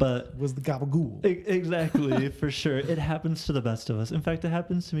 But was the gabagool? Exactly, for sure. It happens to the best of us. In fact, it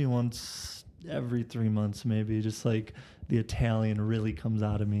happens to me once every 3 months, maybe. Just like the Italian really comes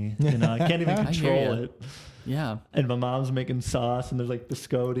out of me. You know, I can't even control it. Yeah. And my mom's making sauce and there's like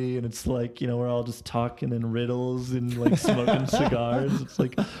biscotti and it's like, you know, we're all just talking in riddles and like smoking cigars. It's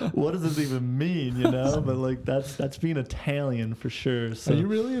like, what does this even mean, you know? But like that's being Italian for sure. So, are you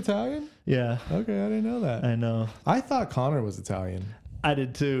really Italian? Yeah. Okay, I didn't know that. I know. I thought Conor was Italian. I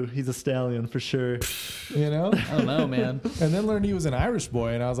did too. He's a stallion for sure. You know? I don't know, man. And then learned he was an Irish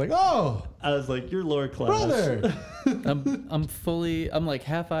boy and I was like, oh, I was like, you're lower class. brother. I'm like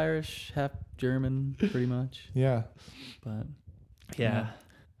half Irish, half German, pretty much. Yeah. But yeah.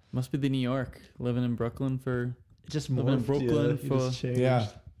 Must be the New York. Living in Brooklyn for just living in Brooklyn Yeah,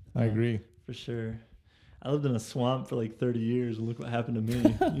 I agree. For sure. I lived in a swamp for like 30 years and look what happened to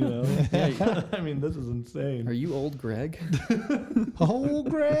me, you know? Yeah, I mean, this is insane. Are you old Greg? Oh,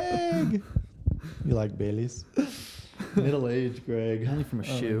 Greg. You like Baileys? Middle-aged Greg. Only from a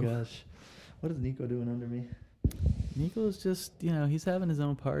shoe. Oh my gosh. What is Nico doing under me? Nico's just, he's having his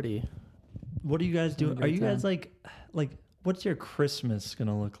own party. What are you guys doing? Are you guys like, what's your Christmas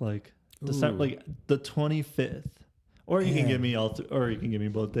gonna look like? December, like the 25th, or you can give me or you can give me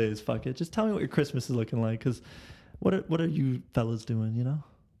both days. Fuck it. Just tell me what your Christmas is looking like. Cause what are you fellas doing? You know,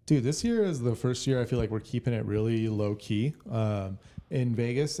 dude, this year is the first year I feel like we're keeping it really low key. In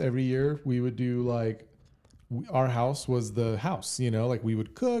Vegas, every year we would do our house was the house. You know, like we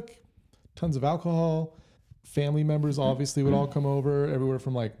would cook, tons of alcohol. Family members obviously would all come over, everywhere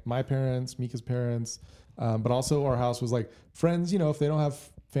from like my parents, Mika's parents, but also our house was like friends. You know, if they don't have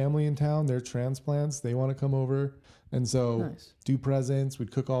family in town, they're transplants, they want to come over, and so do presents.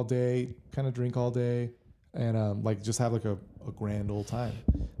 We'd cook all day, kind of drink all day, and like just have like a grand old time.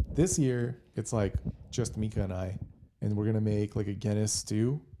 This year it's like just Mika and I, and we're gonna make like a Guinness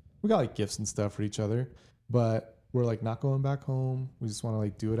stew. We got like gifts and stuff for each other, but we're like not going back home. We just want to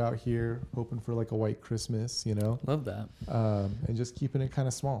like do it out here, hoping for like a white Christmas, you know? Love that. And just keeping it kind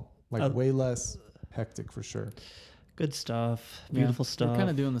of small, like way less hectic for sure. good stuff, beautiful stuff. We're kind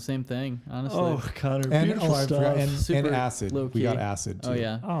of doing the same thing, honestly. Oh, Conor, And beautiful stuff. and acid. We got acid too. Oh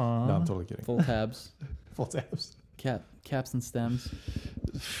yeah. Aww. No, I'm totally kidding. Full tabs. Full tabs. Caps and stems.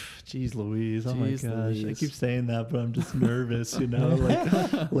 Jeez Louise, oh Jeez my gosh. Louise. I keep saying that, but I'm just nervous, you know?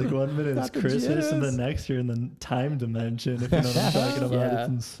 Like 1 minute it's Christmas and the next year in the time dimension, if you know what I'm talking about. Yeah. It's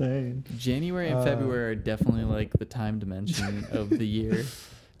insane. January and February are definitely like the time dimension of the year.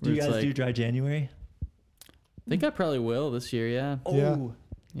 Do you guys do dry January? I think I probably will this year, yeah. Oh,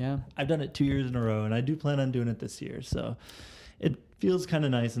 yeah. I've done it 2 years in a row, and I do plan on doing it this year. So it feels kind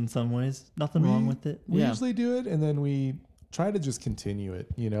of nice in some ways. Nothing wrong with it. We usually do it, and then we try to just continue it,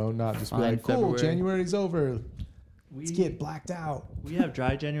 you know, not just be like, cool, January's over. Let's get blacked out. We have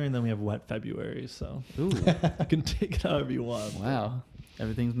dry January, and then we have wet February. So Ooh. you can take it however you want. Wow.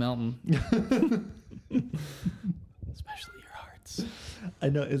 Everything's melting. Especially your hearts. I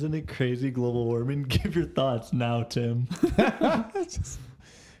know. Isn't it crazy, global warming? Give your thoughts now, Tim. Just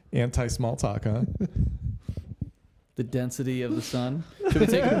anti-small talk, huh? The density of the sun. Should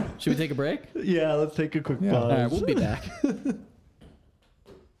we take a break? Yeah, let's take a quick pause. All right, we'll be back.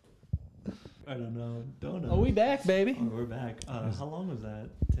 I don't know. Don't know. Oh, we back, baby. Oh, we're back. How long was that,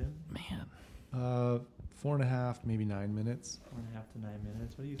 Tim? Man. 4.5, maybe 9 minutes. 4.5 to 9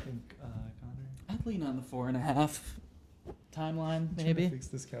 minutes. What do you think, Connor? I'd lean on the 4.5 timeline, maybe. Fix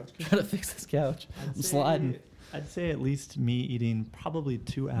this couch. Try to fix this couch. I'm sliding. I'd say at least me eating probably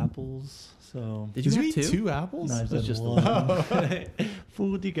 2 apples. So Did you eat have 2 apples? No, That's just one.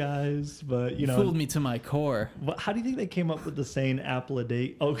 Fooled you guys, but you know. Fooled me to my core. How do you think they came up with the saying "apple a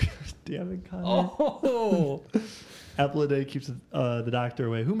day"? Oh, damn it, Connor! Oh, apple a day keeps the doctor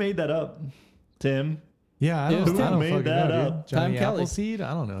away. Who made that up? Tim? Yeah, I Who don't made fucking that know, up? dude. Johnny Tom Kelly. Appleseed?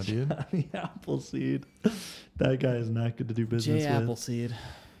 I don't know, dude. Johnny Appleseed. That guy is not good to do business Jay with. Appleseed.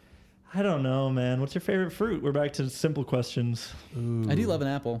 I don't know, man. What's your favorite fruit? We're back to simple questions. Ooh. I do love an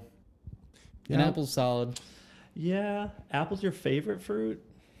apple. An Yeah. apple's solid. Yeah, apple's your favorite fruit.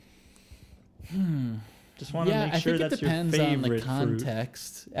 Just want to Yeah, make I sure think it that's your depends on the favorite fruit.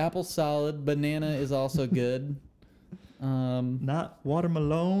 context. Apple's solid. Banana is also good. Not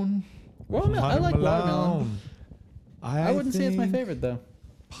watermelon. Watermelon. I like watermelon. I wouldn't say it's my think favorite though.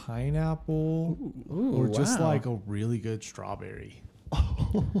 Pineapple, Ooh, or just wow. like a really good strawberry.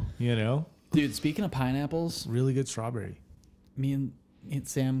 You know, Dude, speaking of pineapples, really good strawberry. me and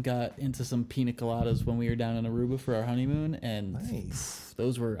Sam got into some pina coladas when we were down in Aruba for our honeymoon, and Nice.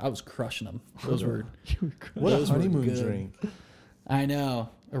 those were, I was crushing them. Those were, What those a were honeymoon good. drink. I know,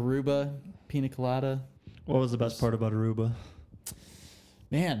 Aruba, pina colada. What was the best part about Aruba?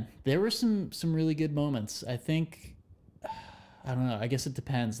 Man, there were some really good moments. I think, I don't know, I guess it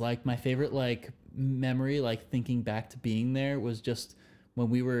depends. Like my favorite like memory, like thinking back to being there, was just when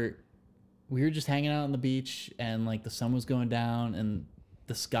we were just hanging out on the beach, and like the sun was going down, and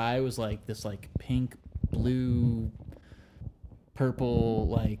the sky was like this like pink, blue, purple,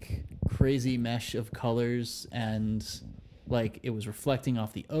 like crazy mesh of colors, and like it was reflecting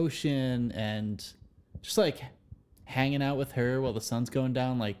off the ocean, and just like hanging out with her while the sun's going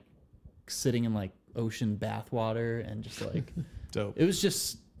down, like sitting in like ocean bath water, and just like Dope. it was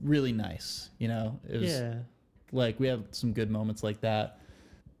just really nice, you know. It was Yeah. like we had some good moments like that.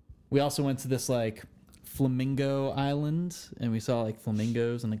 We also went to this like flamingo island, and we saw like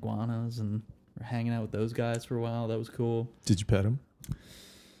flamingos and iguanas, and we're hanging out with those guys for a while. That was cool. Did you pet him?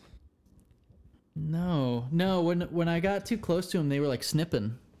 No. When I got too close to them, they were like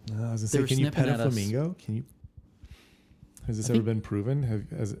snipping. No, I was They gonna were say, can you snipping pet a at us. flamingo? Can you? Has this I ever think- been proven?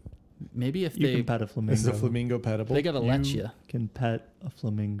 Has it? Maybe if You they can pet a flamingo. Is a flamingo petable? they gotta let you. Can pet a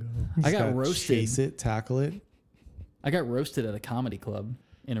flamingo. You I just got gotta roasted. Chase it, tackle it. I got roasted at a comedy club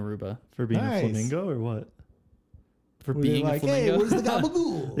in Aruba For being Nice. a flamingo or what? for Were they being like, a flamingo. hey, where's the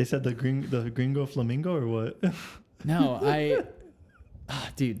gabagool? They said the gringo flamingo or what? No,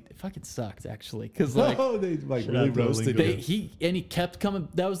 dude, it fucking sucked actually, because like Oh, they like Shout really out to roasted Lingo. you. he kept coming.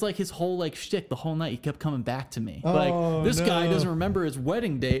 That was like his whole like shtick the whole night. He kept coming back to me. Oh, Like this guy no. doesn't remember his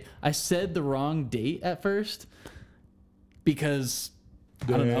wedding date. I said the wrong date at first because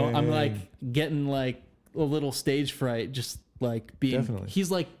I don't know. I'm like getting like a little stage fright, just like being. Definitely. He's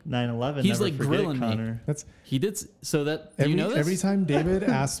like 9/11. He's never like forget, grilling me. Connor. That's he did so that. Do you know this? every time David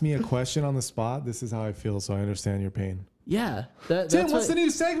asks me a question on the spot, this is how I feel. So I understand your pain. Yeah. Tim, That's what's the what, new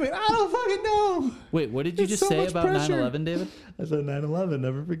segment? I don't fucking know. wait, what did you It's just so say much about pressure. 9/11, David? I said 9/11.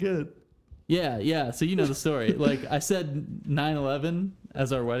 Never forget. Yeah. So you know the story. Like I said 9/11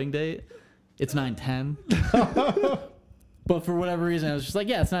 as our wedding date. It's 9/10. But for whatever reason, I was just like,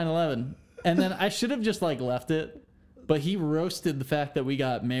 yeah, it's 9/11. And then I should have just like left it. But he roasted the fact that we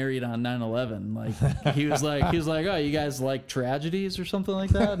got married on 9/11. Like he was like, oh, you guys like tragedies or something like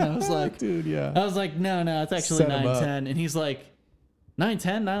that? And I was like, Dude, yeah. I was like, no, it's actually Set 'em up. 9/10. And he's like,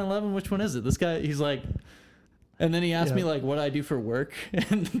 9/10, 9/11, which one is it? This guy, he's like, and then he asked me like what I do for work,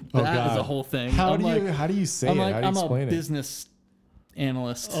 and that is a whole thing. How I'm do like, you how do you say I'm it? like, How do you I'm a explain it? business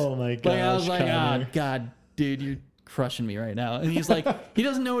analyst. Oh my Like I was gosh, like, Connor. God, dude, you're crushing me right now. And he's like, he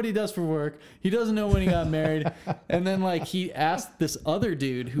doesn't know what he does for work. He doesn't know when he got married. And then like he asked this other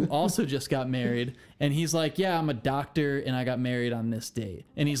dude who also just got married, and he's like, yeah, I'm a doctor and I got married on this date.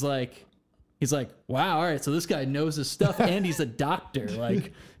 And he's like, wow, all right, so this guy knows his stuff and he's a doctor.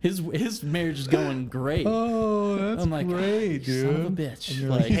 Like his marriage is going great. Oh, that's I'm like, great, dude. son of a bitch.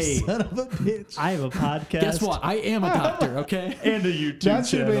 you're Like, like, hey, Son of a bitch. I have a podcast. guess what? I am a doctor, okay? And a YouTube That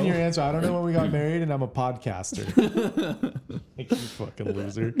should have channel. been your answer. I don't know when we got married, and I'm a podcaster. You fucking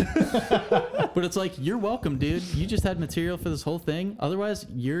loser. But it's like, you're welcome, dude. You just had material for this whole thing. Otherwise,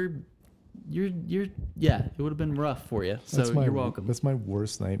 you're yeah, it would have been rough for you. So you're welcome. That's my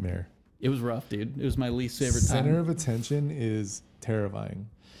worst nightmare. It was rough, dude. It was my least favorite Center time. of attention is terrifying.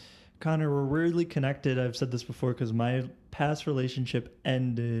 Connor, we're weirdly connected. I've said this before because my past relationship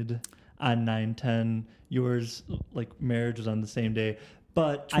ended on 9/10. Yours, like marriage, was on the same day.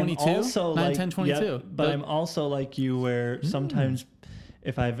 But 22? I'm also 9, like 10, 22. Yep, but I'm also like you, where sometimes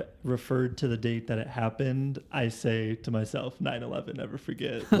if I've referred to the date that it happened, I say to myself, 9/11, never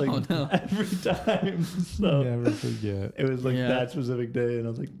forget. Like no. every time. So Never forget. it was like Yeah. that specific day, and I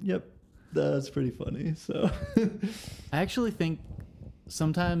was like, yep, that's pretty funny. So I actually think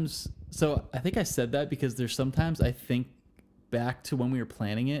sometimes, so I think I said that because there's sometimes I think back to when we were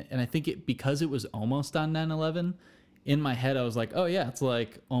planning it, and I think it because it was almost on 9/11, in my head I was like, oh yeah, it's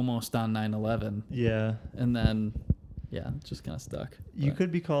like almost on 9/11. yeah. And then Yeah, it's just kind of stuck. You But-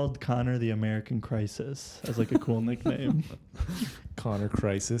 could be called Conor the American Crisis as like a cool nickname. Conor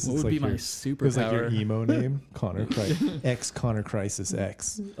Crisis. What It's would be like my your, superpower? it's like your emo name. Conor Crisis. X Conor Crisis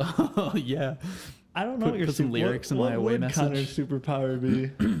X. Oh yeah. I don't know Put- what your put some lyrics in what my away would message. Conor's superpower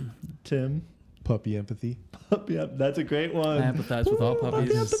be? Tim? Puppy empathy. Yeah, that's a great one. I empathize with all Woo,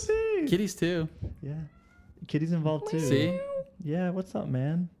 puppies. empathy. Kitties too. Yeah. Kitty's involved too. See, Yeah, what's up,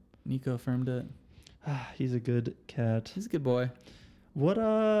 man? Nico affirmed it. He's a good cat. He's a good boy. What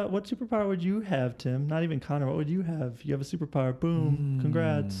superpower would you have, Tim? Not even Connor. What would you have? You have a superpower. Boom.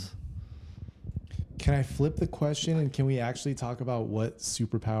 Congrats. Can I flip the question and can we actually talk about what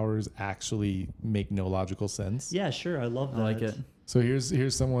superpowers actually make no logical sense? Yeah, sure. I love I that. like it. So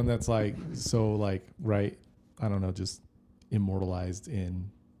here's someone that's like so like right, I don't know, just immortalized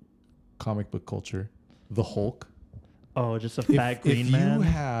in comic book culture. The Hulk. Oh, just a fat green if man. you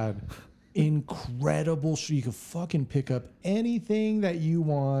had incredible you could fucking pick up anything that you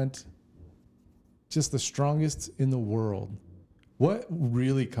want, just the strongest in the world. What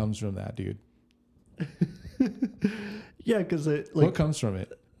really comes from that, dude? Yeah, because What comes from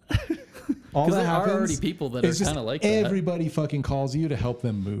it? All Because that there are happens already people that are is just kind of like that. everybody fucking calls you to help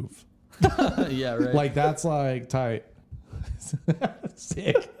them move. Yeah, right. Like that's like tight.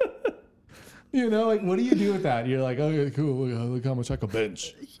 Sick. You know, like what do you do with that? You're like, okay, cool. Look how much I can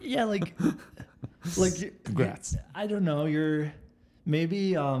bench. yeah, like Congrats. I don't know. You're maybe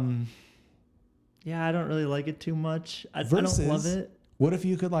yeah. I don't really like it too much. I don't love Versus, it. What if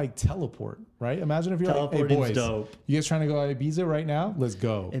you could like teleport, right? Imagine if you're like, hey Teleporting's boys, dope. you guys trying to go to Ibiza right now? Let's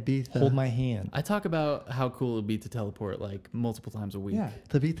go. Ibiza. Hold my hand. I talk about how cool it would be to teleport like multiple times a week. Yeah.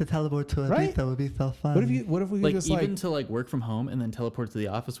 To beat the teleport to Ibiza Right? would be so fun. What if we could Like just even like to like work from home and then teleport to the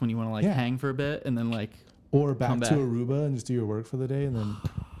office when you want to like Yeah. hang for a bit and then like or back come to back. Aruba and just do your work for the day and then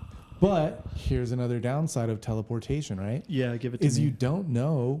but here's another downside of teleportation, right? Yeah, give it to Is me. you don't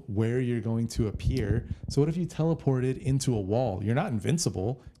know where you're going to appear. So what if you teleported into a wall? You're not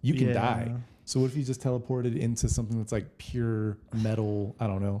invincible. You can Yeah. die. So what if you just teleported into something that's like pure metal, I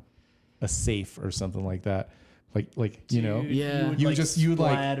don't know, a safe or something like that. Like you know, Yeah. You would like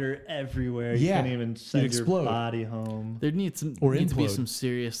splatter everywhere. Yeah, You can't even send your explode. body home. there needs to Or be implode. some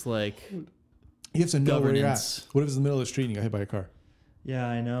serious like you have to know where you're at. governance. What if it's the middle of the street and you got hit by a car? Yeah,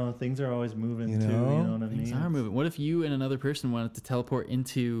 I know. Things are always moving You too. You know? know what I things mean? are moving. What if you and another person wanted to teleport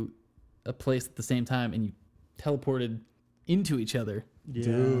into a place at the same time and you teleported into each other? Yeah.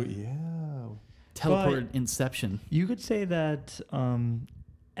 Dude, yeah. Teleport inception. You could say that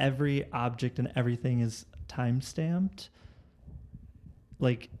every object and everything is time stamped,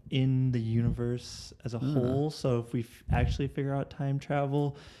 like in the universe as a whole. So if we actually figure out time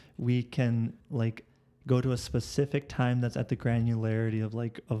travel, we can like go to a specific time that's at the granularity of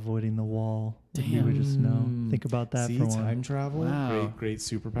like avoiding the wall. You would just know. Think about that See, for one. time travel, Wow. great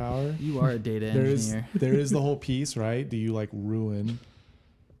superpower. You are a data There is engineer. there is the whole piece, right? Do you like ruin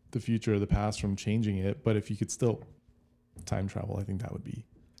the future or the past from changing it? But if you could still time travel, I think that would be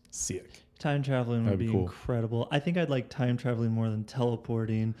sick. Time traveling would That'd be be cool. incredible. I think I'd like time traveling more than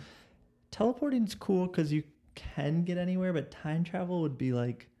teleporting. Teleporting's cool because you can get anywhere, but time travel would be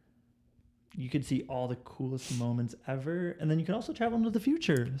like you could see all the coolest moments ever, and then you can also travel into the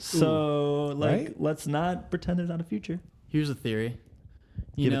future. So, like, right? let's not pretend there's not a future. Here's a theory.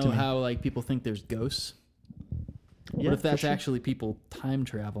 You Give it to know me. how like people think there's ghosts? What Yeah, if for that's sure. actually people time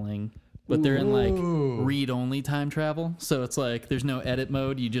traveling, but they're in like Ooh. read-only time travel? So it's like there's no edit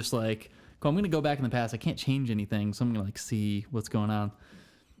mode. You just like, cool, I'm going to go back in the past. I can't change anything, so I'm going to like see what's going on.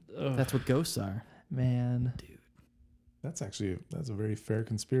 Ugh, That's what ghosts are. man. That's a very fair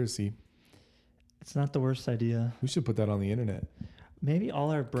conspiracy. It's not the worst idea. We should put that on the internet. Maybe all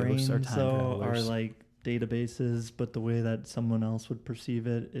our brains Ghosts are time though are travelers. like databases, but the way that someone else would perceive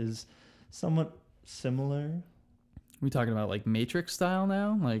it is somewhat similar. Are we talking about like Matrix style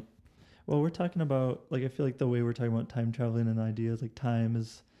now? Like, Well, we're talking about like I feel like the way we're talking about time traveling and ideas, like time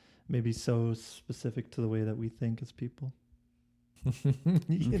is maybe so specific to the way that we think as people.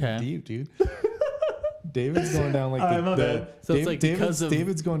 You get Okay. deep, dude. David's going down like Alright, my the bad. So it's like because of-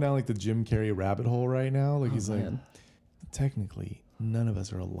 David's going down like the Jim Carrey rabbit hole right now. Like oh, he's like, man. technically, none of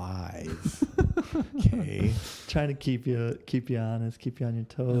us are alive. Okay, Trying to keep you honest, keep you on your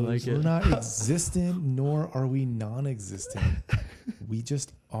toes. like we're it. not existent, nor are we non-existent. We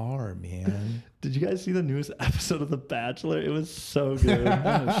just are, man. Did you guys see the newest episode of The Bachelor? It was so good.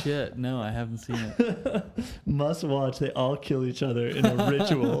 Oh shit! No, I haven't seen it. Must watch. They all kill each other in a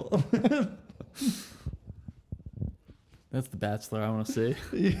ritual. That's The Bachelor I want to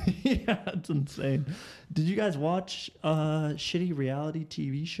see. Yeah, it's insane. Did you guys watch shitty reality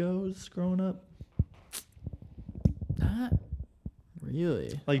TV shows growing up? Not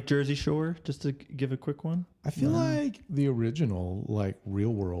really. Like Jersey Shore, just to give a quick one. I feel like the original, like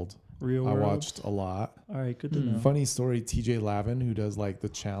Real World, Real I World. watched a lot. All right, good to know. Funny story, TJ Lavin, who does like the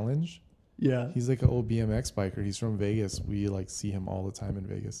challenge. Yeah. He's like an old BMX biker. He's from Vegas. We like see him all the time in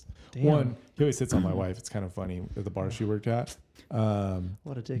Vegas. Damn. One, he always hits on my wife. It's kind of funny at the bar she worked at.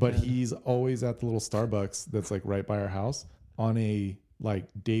 What a dickhead. But he's always at the little Starbucks that's like right by our house on a like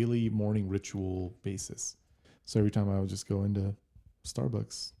daily morning ritual basis. So every time I would just go into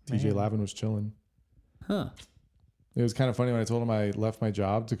Starbucks, TJ Man. Lavin was chilling. Huh. It was kind of funny when I told him I left my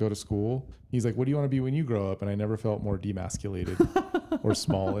job to go to school. He's like, "What do you want to be when you grow up?" And I never felt more demasculated or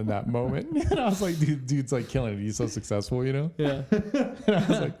small in that moment. And I was like, dude's like killing it. He's so successful, you know? Yeah. And I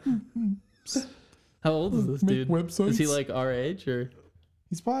was like, How old is this Make dude? websites. Is he like our age or?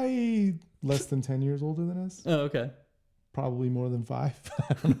 he's probably less than 10 years older than us. Oh, okay. Probably more than 5.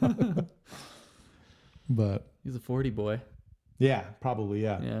 I don't know. But He's a 40 boy. yeah, probably,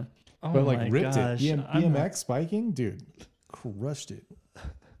 yeah. Yeah. Oh But my like ripped gosh. it. I'm BMX biking, dude, crushed it.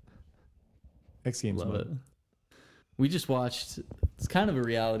 X Games Love it. mode. We just watched. It's kind of a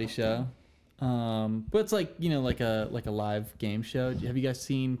reality show, but it's like like a live game show. Have you guys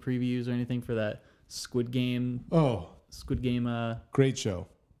seen previews or anything for that Squid Game? Oh, Squid Game. great show.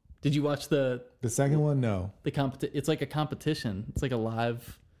 Did you watch the second one? No. It's like a competition. It's like a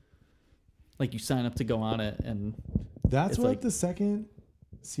live. Like you sign up to go on it, and That's It's what like- the second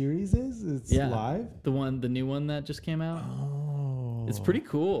series is? It's Yeah. live? the new one that just came out. Oh. It's pretty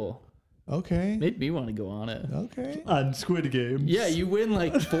cool. Okay. Made me want to go on it. Okay. on Squid Games. Yeah, you win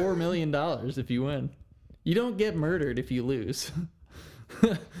like $4 million if you win. You don't get murdered if you lose.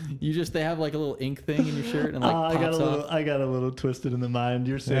 They have like a little ink thing in your shirt and like pops off. I got a little twisted in the mind.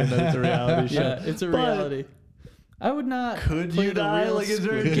 You're saying that it's a reality show. Yeah, it's a But reality. I would not. Could play you the die? real Like, is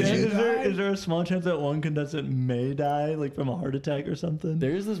there a Could chance, you is there a small chance that one contestant may die, like from a heart attack or something?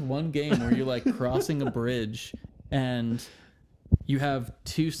 There's this one game where you're like crossing a bridge and you have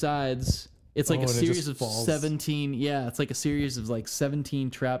two sides. It's like Oh, a and it series just of falls. 17. Yeah, it's like a series of like 17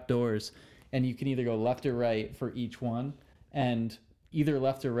 trap doors. And you can either go left or right for each one. And either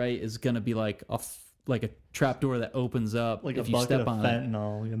left or right is going to be like a trap door that opens up like if a you bucket step of on it.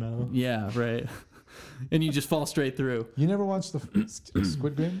 fentanyl, you know? Yeah, right. And you just fall straight through. You never watched the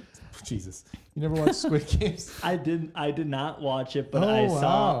Squid Game? Jesus. You never watched Squid Games? I did not watch it, but Oh,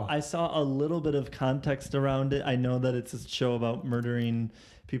 wow. I saw a little bit of context around it. I know that it's a show about murdering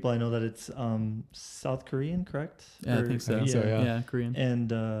people. I know that it's South Korean, correct? Yeah, I think so. I think so, yeah. Yeah, Korean.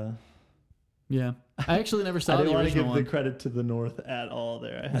 And Yeah. I actually never I saw didn't the want to original give one. the credit to the North at all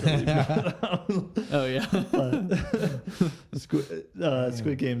there. I had to leave that out. Oh, yeah. But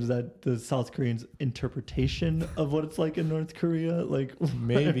Squid Games, that the South Koreans' interpretation of what it's like in North Korea. Like,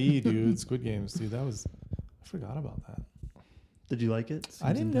 Maybe, dude. Squid Games, dude. I forgot about that. did you like it?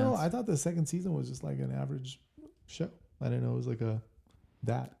 I didn't know. intense. I thought the second season was just like an average show. I didn't know it was like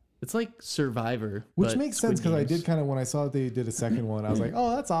that. It's like Survivor. Which but makes Squid sense because I Games. did kind of, when I saw that they did a second one, I was like,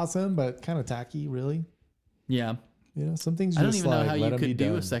 oh, that's awesome, but kind of tacky, really. Yeah. You know, some things I don't just even know like, how let you 'em be could do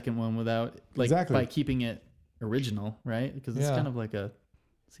done. a second one without, like, Exactly. by keeping it original, right? Because it's Yeah. kind of like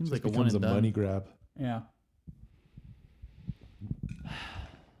seems Just like a one becomes and a done. money grab. Yeah.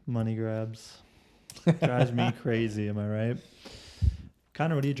 Money grabs. Drives me crazy, am I right?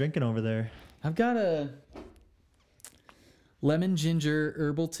 Connor, what are you drinking over there? I've got a lemon ginger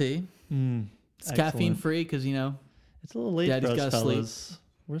herbal tea. It's caffeine free because, It's a little late Daddy's for us, gotta sleep. fellas.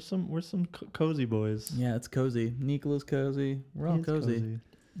 We're some cozy boys. yeah, it's cozy. Nicola's cozy. We're all He is cozy.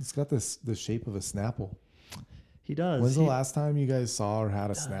 It's got the shape of a Snapple. He does. When's the He last time you guys saw or had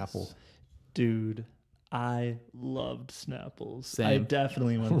a does. Snapple? Dude, I loved Snapples. I Same.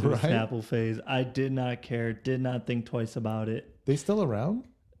 definitely went through Right? a Snapple phase. I did not care, did not think twice about it. They still around?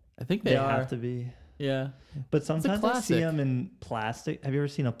 I think They they are. have to be. Yeah. But sometimes I see classic. them in plastic. Have you ever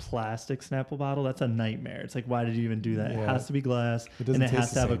seen a plastic Snapple bottle? That's a nightmare. It's like, why did you even do that? It Yeah. has to be glass, It doesn't and it has taste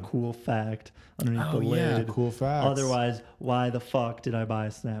to the have a same. cool fact underneath Oh, the yeah. lid. Cool facts. Otherwise, why the fuck did I buy a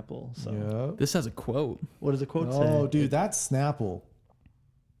Snapple? So, Yeah. This has a quote. what does the quote Oh, say? dude, that's Snapple.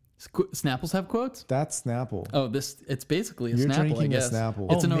 Snapples have quotes? That's Snapple. Oh, it's basically a You're Snapple, I drinking a guess.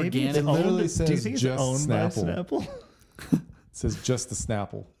 Snapple. It's an maybe organic. It literally do you says think it's just owned Snapple. by Snapple? It says just the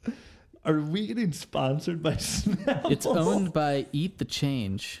Snapple. Are we getting sponsored by Snapple? It's owned by Eat the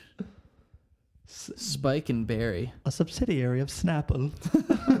Change. Spike and Barry. a subsidiary of Snapple.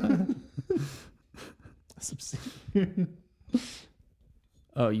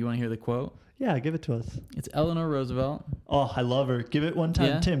 Oh, you want to hear the quote? Yeah, give it to us. It's Eleanor Roosevelt. Oh, I love her. Give it one time.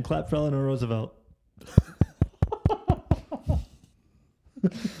 Yeah? Tim, clap for Eleanor Roosevelt.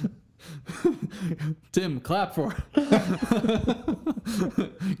 Tim, clap for her.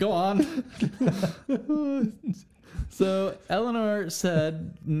 Go on. So Eleanor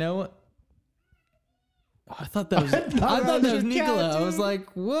said no. Oh, I thought that was Nicola. I was like,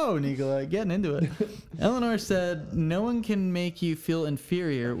 whoa, Nicola, getting into it. Eleanor said no one can make you feel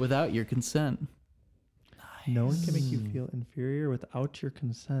inferior without your consent. No one can make you feel inferior without your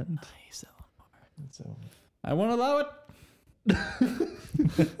consent. Nice, Eleanor. So, I won't allow it.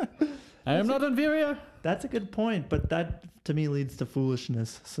 I am not inferior. That's a good point, but that to me leads to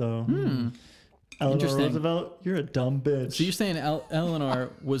foolishness. So, Eleanor Interesting. Roosevelt, you're a dumb bitch. So you're saying Eleanor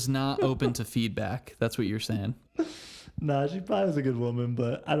was not open to feedback. That's what you're saying. Nah, she probably was a good woman,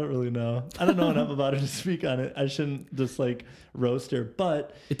 but I don't really know. I don't know enough about her to speak on it. I shouldn't just like roast her,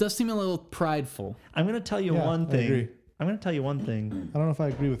 but It does seem a little prideful. I'm going to tell you one I thing. agree. I'm going to tell you one thing. I don't know if I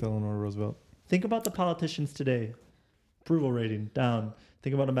agree with Eleanor Roosevelt. Think about the politicians today. Approval rating down.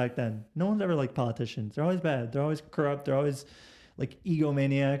 Think about them back then. No one's ever liked politicians. They're always bad. They're always corrupt. They're always like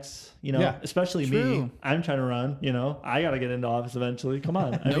egomaniacs, you know, Yeah. especially True. me. I'm trying to run, you know, I got to get into office eventually. Come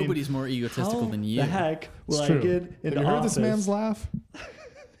on. I mean, Nobody's more egotistical than you. the heck will It's I true. get into Have you heard office? this man's laugh?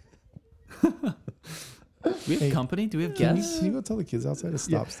 Do we have company? Do we have guests? Can you go tell the kids outside to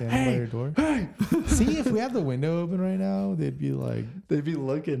stop standing by your door? See, if we had the window open right now, they'd be like, They'd be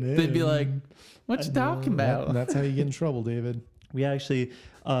looking in. They'd be like, "What you talking about?" and that's how you get in trouble, David. We actually,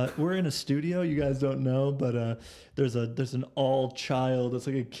 we're in a studio. You guys don't know, but there's an all-child. It's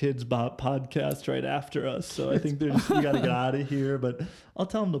like a kids bop podcast right after us. So I think we got to get out of here. But I'll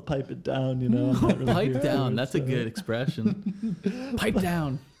tell them to pipe it down. You know, I'm not really here Pipe for down. it, That's a so. good expression. Pipe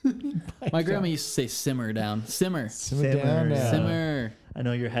down. My grandma used to say simmer down. Simmer. Simmer down Simmer, now. yeah. Simmer. I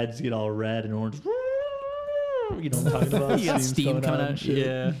know your heads get all red and orange. You know what I'm talking about? You got steam coming and out. shit.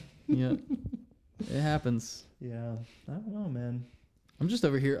 Yeah. Yeah. It happens. Yeah. I don't know, man. I'm just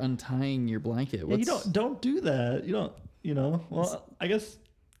over here untying your blanket. Yeah, you don't do that. You don't. You know. Well, I guess.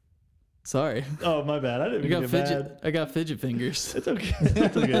 Sorry. Oh, my bad. I didn't mean to get mad. I got fidget fingers. It's okay.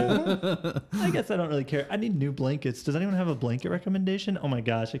 It's okay. I guess I don't really care. I need new blankets. Does anyone have a blanket recommendation? Oh my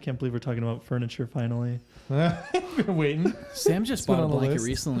gosh, I can't believe we're talking about furniture finally. Been waiting. Sam just been bought a on the blanket list.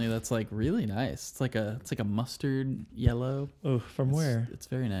 recently that's like really nice. It's like a mustard yellow. Oh, from where? It's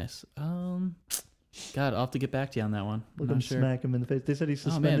very nice. God, I'll have to get back to you on that one. I'm Look him not sure. smack him in the face. They said he's Oh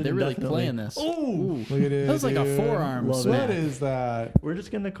suspended. man, they're really indefinitely. playing this. Oh, Look at it. That was like a dude. forearm Love smack. What is that? we're just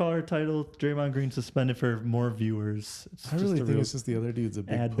gonna call our title "Draymond Green suspended for more viewers." It's I just really a think real- it's just the other dude's a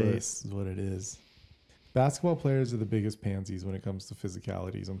big ad bait. puss, is what it is. Basketball players are the biggest pansies when it comes to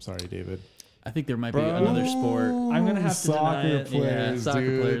physicalities. I'm sorry, David. I think there might be Bro. another sport. I'm gonna have to deny soccer it. Yeah, players, soccer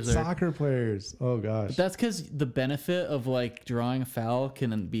dude. players are- Soccer players. Oh gosh. But that's because the benefit of like drawing a foul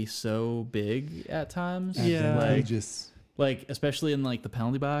can be so big at times. Yeah. Advantageous. Like especially in like the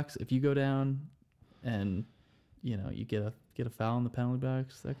penalty box, if you go down and you know you get a foul in the penalty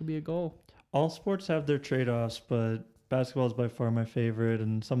box, that could be a goal. All sports have their trade-offs, but basketball is by far my favorite,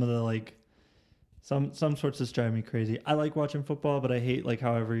 and some of the like. Some sports just drive me crazy. I like watching football, but I hate like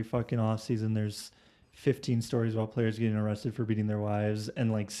how every fucking off season there's 15 stories about players getting arrested for beating their wives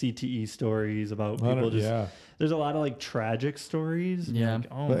and like CTE stories about people just. Yeah. There's a lot of like tragic stories. and Yeah. like,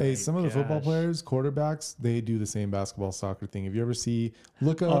 oh But my hey, some of the football gosh. players, quarterbacks, they do the same basketball soccer thing. If you ever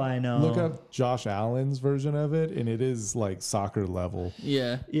look up, Oh, I know. look up Josh Allen's version of it, and it is like soccer level.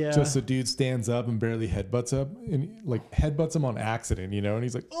 Yeah. Yeah. Just a dude stands up and barely headbutts up, and like headbutts him on accident, you know, and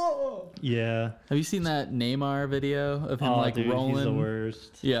he's like, oh. Yeah. Have you seen that Neymar video of him Oh, like dude, rolling? he's the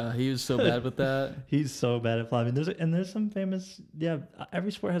worst. Yeah, he was so bad with that. He's so bad at flopping. There's some famous. Yeah,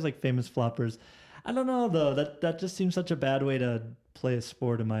 every sport has like famous floppers. I don't know though. That just seems such a bad way to play a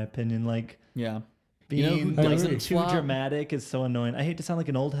sport, in my opinion. Like Yeah. You know being who I like agree. too flop? dramatic is so annoying. I hate to sound like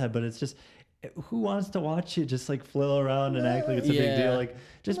an old head, but it's just who wants to watch you just like flail around and act like it's a big Yeah. deal? Like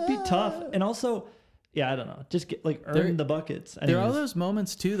just be tough. And also, yeah, I don't know. Just get like earn There- the buckets. There are Anyways. those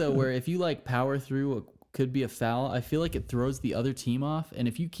moments too, though, where if you like power through what could be a foul, I feel like it throws the other team off. And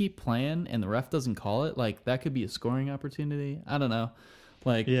if you keep playing and the ref doesn't call it, like that could be a scoring opportunity. I don't know.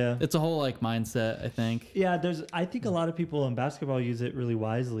 Like, Yeah. it's a whole like mindset, I think. Yeah, I think a lot of people in basketball use it really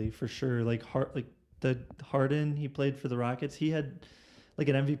wisely for sure. Like the Harden, he played for the Rockets. He had like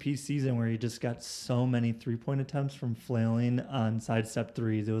an MVP season where he just got so many 3-point attempts from flailing on sidestep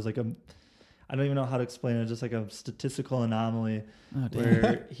threes. It was like I don't even know how to explain it. Just like a statistical anomaly Oh, damn.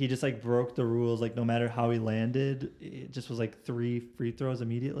 where he just like broke the rules. Like no matter how he landed, it just was like 3 free throws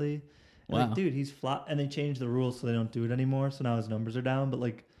immediately. And Wow. like, dude, he's flop. And they changed the rules so they don't do it anymore. So now his numbers are down. But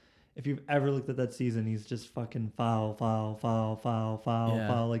like, if you've ever looked at that season, he's just fucking foul.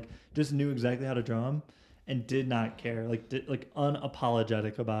 Yeah. Like just knew exactly how to draw him. and did not care, like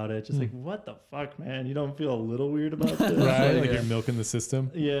unapologetic about it. Just like, what the fuck, man? You don't feel a little weird about this? Right? Like Yeah. you're milking the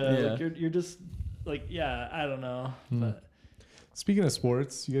system. Yeah, Yeah. like you're just like, yeah, I don't know. But Speaking of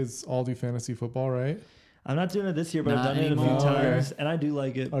sports, you guys all do fantasy football, right? I'm not doing it this year, but I've Not done it a few anymore. times, and I do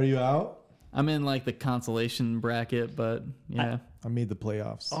like it. Are you out? I'm in like the consolation bracket, but yeah. I made the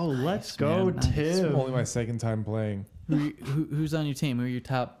playoffs. Oh, let's Nice, go, man. Nice. It's Tim. only my second time playing. Who's on your team? Who are your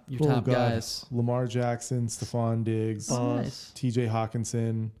top Oh, God. guys? Lamar Jackson, Stephon Diggs, Nice. TJ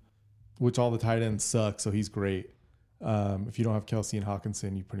Hawkinson, which all the tight ends suck, so he's great. If you don't have Kelsey and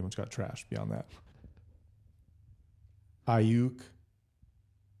Hawkinson, you pretty much got trashed beyond that. Ayuk.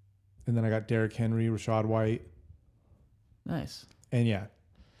 And then I got Derrick Henry, Rashad White. Nice. And yeah,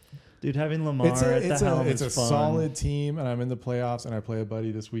 Dude, having Lamar at the helm it's is a fun. solid team, and I'm in the playoffs, and I play a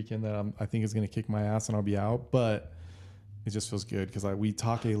buddy this weekend that I think is going to kick my ass, and I'll be out. But it just feels good because we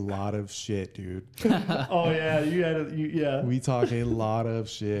talk a lot of shit, dude. Oh yeah, yeah. We talk a lot of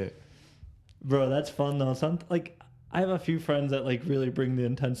shit. Bro, that's fun though. I have a few friends that like really bring the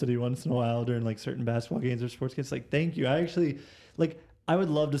intensity once in a while during like certain basketball games or sports games. Like, thank you. I would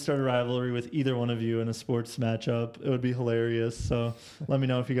love to start a rivalry with either one of you in a sports matchup. It would be hilarious. So let me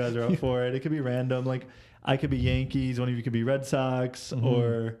know if you guys are up for it. It could be random. Like, I could be Yankees, one of you could be Red Sox,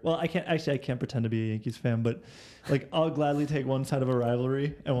 or I can't pretend to be a Yankees fan, but like I'll gladly take one side of a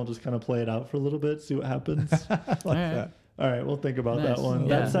rivalry and we'll just kind of play it out for a little bit, see what happens. All right. that. All right, we'll think about Nice. that one.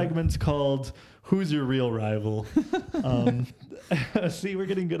 Yeah. That segment's called "Who's Your Real Rival?" See, we're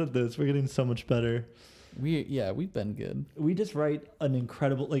getting good at this. We're getting so much better. We've been good. We just write an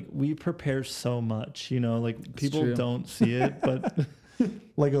incredible, like, we prepare so much, like people true. don't see it, but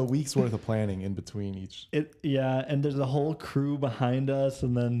Like a week's worth of planning in between each. and there's a whole crew behind us,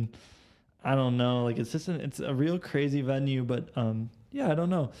 and then I don't know, like it's a real crazy venue, but I don't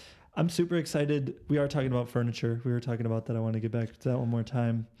know. I'm super excited. We are talking about furniture. We were talking about that. I want to get back to that one more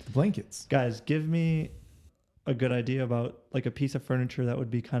time. The blankets. Guys, give me a good idea about like a piece of furniture that would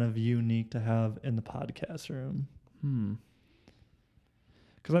be kind of unique to have in the podcast room.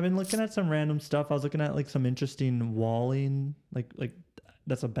 Because I've been looking at some random stuff. I was looking at like some interesting walling, like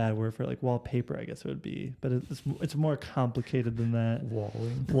that's a bad word for it, like wallpaper, I guess it would be, but it's more complicated than that.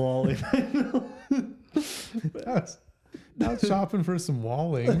 Walling. Now shopping for some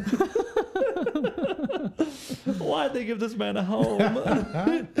walling. Why'd they give this man a home?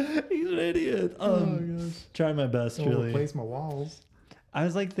 He's an idiot. Try my best, I'll really. replace my walls. I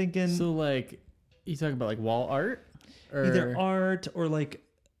was like thinking So like, you talking about like wall art? Or either art or like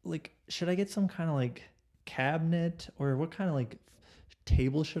should I get some kind of like cabinet, or what kind of like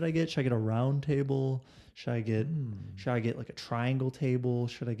table should I get? Should I get a round table? Should I get like a triangle table?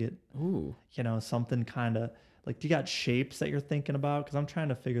 Should I get something kind of like, do you got shapes that you're thinking about? Because I'm trying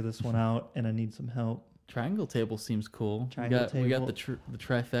to figure this one out and I need some help. Triangle table seems cool. Triangle We got table. the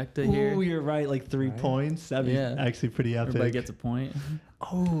trifecta here. Oh, you're right. Like 3 points. That'd be actually pretty epic. Everybody gets a point.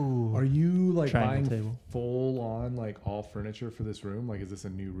 Oh. Are you like Triangle buying table. full on like all furniture for this room? Like, is this a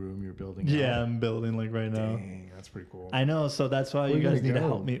new room you're building? Yeah, out? I'm building like right now. Dang, that's pretty cool. I know. So that's why Where you you guys gonna need to go?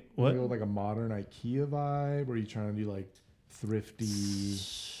 help me. You What? go with, like a modern IKEA vibe, or are you trying to do like thrifty?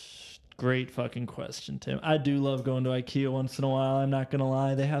 Great fucking question, Tim. I do love going to IKEA once in a while. I'm not going to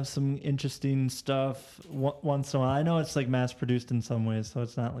lie. They have some interesting stuff once in a while. I know it's like mass produced in some ways, so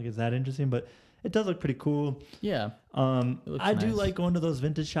it's not like it's that interesting, but it does look pretty cool. Yeah. I do nice. like going to those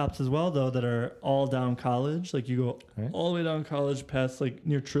vintage shops as well, though, that are all down College. Like you go all the way down College past like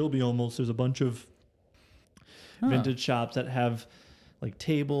near Trilby almost. There's a bunch of vintage shops that have like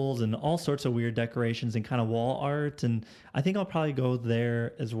tables and all sorts of weird decorations and kind of wall art. And I think I'll probably go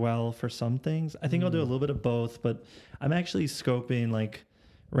there as well for some things. I think I'll do a little bit of both, but I'm actually scoping like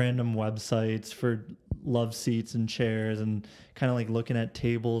random websites for love seats and chairs and kind of like looking at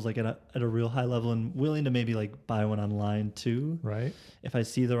tables like at a real high level and willing to maybe like buy one online too. Right. If I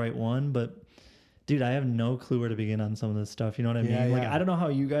see the right one. But dude, I have no clue where to begin on some of this stuff. You know what I mean? Like, I don't know how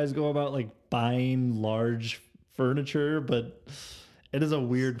you guys go about like buying large furniture, but it is a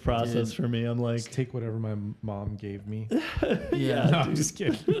weird process for me. I'm like, Just take whatever my mom gave me. Yeah. No, I'm just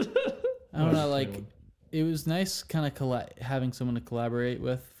kidding. I don't know. Like, it was nice kind of having someone to collaborate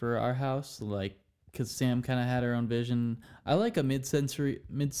with for our house. Like, because Sam kind of had her own vision. I like a mid-century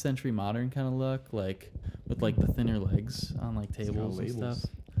modern kind of look, like with like the thinner legs on like tables and stuff.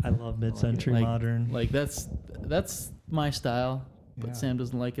 I love mid-century Like- modern. Like that's my style, but Yeah. Sam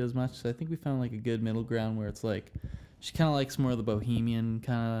doesn't like it as much. So I think we found like a good middle ground where it's like she kind of likes more of the bohemian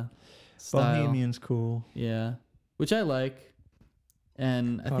kind of style. Bohemian's cool. Yeah, which I like.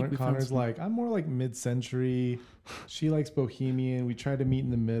 And I think we found Connor's some, like, I'm more like mid-century. She likes bohemian. We tried to meet in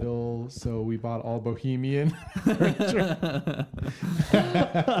the middle, so we bought all bohemian.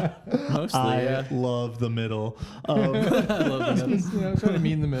 mostly, I yeah. love the middle. I love the middle. Trying to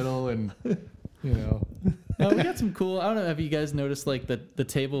meet in the middle, and No, we got some cool. I don't know. Have you guys noticed like the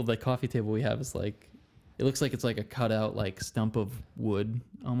table, the coffee table we have is like, it looks like it's like a cutout like stump of wood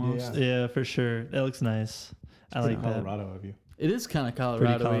almost. Yeah, for sure. That looks nice. I like that. Colorado of you. It is kind of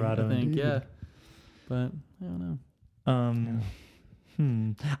Pretty Colorado, Colorado I think. indeed. Yeah, but I don't know.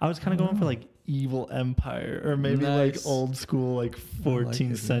 I was kind of going for like evil empire or maybe like Nice. old school like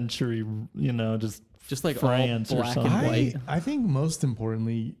 14th century, Just like France all or black something. and white. I think most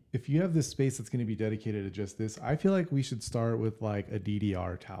importantly, if you have this space that's going to be dedicated to just this, I feel like we should start with like a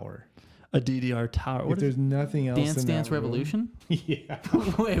DDR tower. A DDR tower. If there's nothing else Dance in Dance that room- Revolution? Yeah.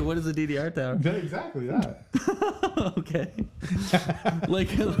 Wait, what is a DDR tower? Exactly that. Okay. Like,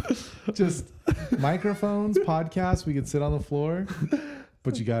 Just microphones, podcasts, we could sit on the floor,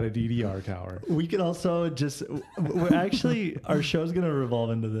 but you got a DDR tower. We could also we're actually, our show's going to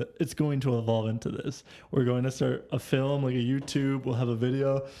evolve into this. It's going to evolve into this. We're going to start a film, like a YouTube. We'll have a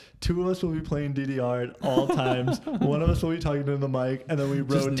video. Two of us will be playing DDR at all times. One of us will be talking to the mic, and then we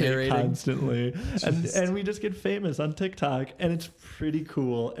Just rotate narrating. constantly. And we just get famous on TikTok, and it's pretty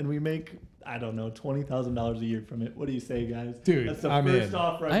cool. And we make, I don't know, $20,000 a year from it. What do you say, guys? Dude, That's the I'm first in.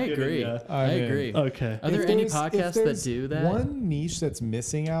 offer I'm I giving agree. ya. I agree. Okay. Are there If any there's- if podcasts that there's do that? One niche that's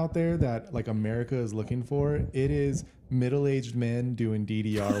missing out there that like America is looking for, it is middle-aged men doing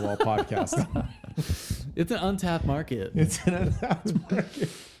DDR while podcasting. It's an untapped market. It's an untapped market.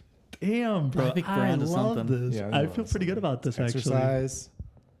 Damn, bro. I think we're onto love something. this. Yeah, I feel pretty good about this, actually. Exercise,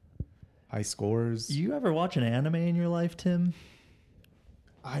 high scores. You ever watch an anime in your life, Tim?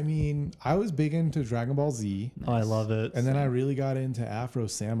 I mean, I was big into Dragon Ball Z, Oh, I love it. and then I really got into Afro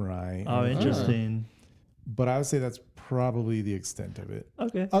Samurai. Oh, and- interesting. But I would say that's probably the extent of it.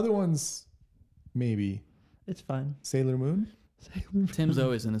 Okay. Other ones, maybe It's fine. Sailor Moon. Tim's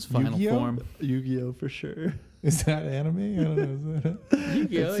always in his final Yu-Gi-Oh? form. Yu-Gi-Oh for sure. Is that anime? I don't know. Is that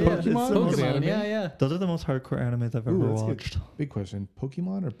Yu-Gi-Oh, It's yeah. Pokemon? Pokemon, Is it anime? yeah. Those are the most hardcore animes I've ever Ooh, that's good. watched. Big question.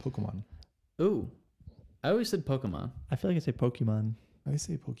 Pokemon or Pokemon? Ooh. I always said Pokemon. I feel like I say Pokemon, I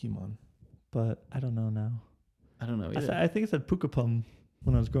say Pokemon. but I don't know now. I don't know I, either. I think I said Pukapum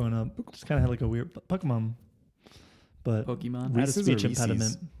when I was growing up. Just kind of had like a weird Pokemon, but Pokemon. I had a Reese's or speech Reese's?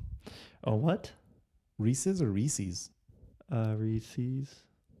 impediment. Oh, what? Reese's or Reese's? Reese's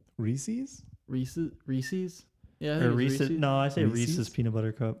Reese's? Reese's? Yeah, I think or it's Reese's? No, I say Reese's, Reese's? peanut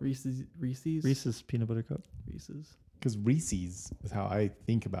butter cup. Reese's. Reese's peanut butter cup. Reese's. Because Reese's is how I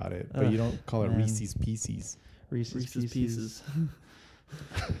think about it, but Ugh, you don't call it man. Reese's Pieces. Reese's Pieces.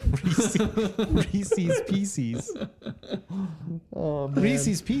 Reese's Pieces. Oh man.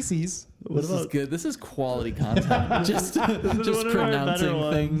 Reese's Pieces. What This is about good. This is quality content. just this is just one of our better pronouncing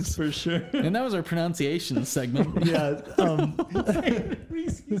ones things. for sure. And that was our pronunciation segment. Yeah.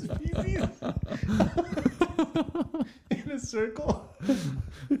 Reese's Pieces. In a circle.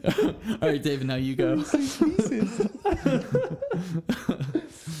 All right, David, now you go. Reese's Pieces.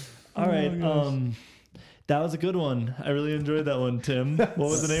 All right. Oh my gosh. That was a good one. I really enjoyed that one, Tim. What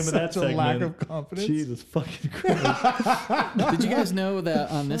was the name of that Such a segment? lack of confidence. Jesus fucking Christ. Did you guys know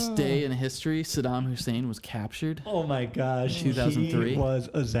that on this day in history, Saddam Hussein was captured? Oh my gosh. 2003. He was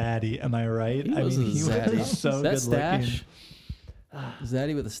a zaddy. Am I right? He was a zaddy. was so That good stash. looking.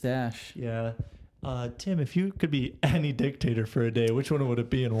 Zaddy with a stash. Yeah. Tim, if you could be any dictator for a day, which one would it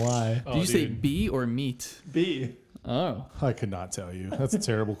be and why? Did you say bee or meat? B. Oh. I could not tell you. That's a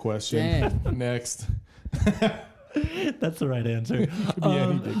terrible question. Dang. Next. That's the right answer. Could be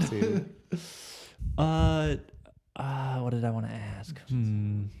any dictator. What did I want to ask?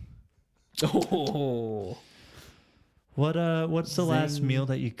 Oh. What's the last Zing. meal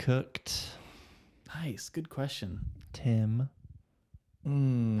that you cooked, Nice. Good question. Tim?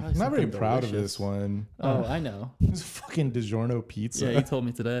 I'm not very something proud of delicious. this one. Oh, I know. It's fucking DiGiorno pizza. Yeah, you told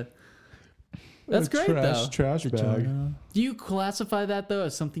me today. That's great, though. Trash bag. Do you classify that, though,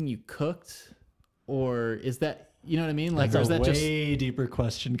 as something you cooked? Or is that, you know what I mean? Like, or That's is a that just... way deeper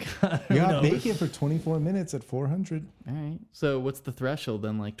question. You got bacon for 24 minutes at 400. All right. So what's the threshold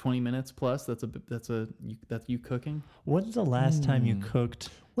then? Like 20 minutes plus? That's you cooking? When's the last time you cooked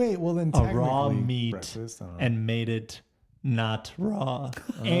Wait, well then a raw technically meat breakfast, I don't know. and made it not raw?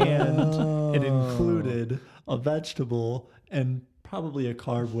 And it included a vegetable and probably a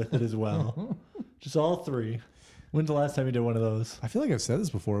carb with it as well. Just all three. When's the last time you did one of those? I feel like I've said this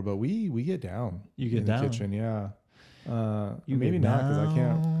before, but we get down. You get in down? the kitchen, yeah. You Maybe get not because I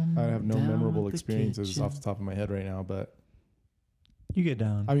can't. I have no down memorable at the experiences kitchen. off the top of my head right now. But You get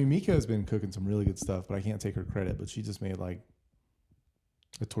down. I mean, Mika has been cooking some really good stuff, but I can't take her credit. But she just made like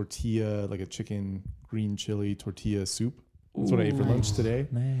a tortilla, like a chicken green chili tortilla soup. That's what I ate for lunch today.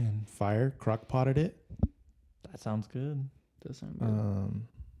 Man, Fire, crock potted it. that sounds good. Does sound good.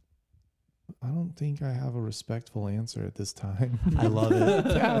 I don't think I have a respectful answer at this time. I love it.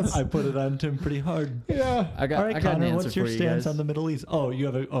 Yes. I put it on Tim pretty hard. Yeah. I got All right, I got an Connor, answer what's your for you stance guys. on the Middle East? Oh, you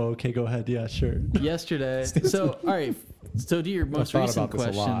have a. Oh, okay, go ahead. Yeah, sure. Yesterday. So, all right. So, to your most thought recent about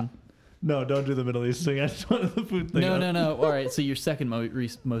this a lot. question. No, don't do the Middle East thing. I just wanted the food thing. No. All right. So, your second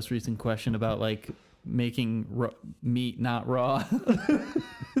most recent question about like making meat not raw.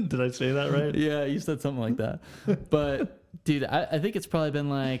 Did I say that right? Yeah, you said something like that. But, dude, I think it's probably been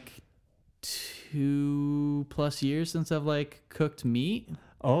like 2+ years since I've like cooked meat.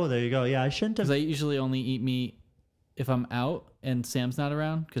 Oh, there you go. Yeah, I shouldn't have. Because I usually only eat meat if I'm out and Sam's not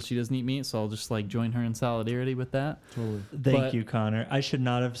around because she doesn't eat meat. So I'll just like join her in solidarity with that. Totally. Thank you, Connor. I should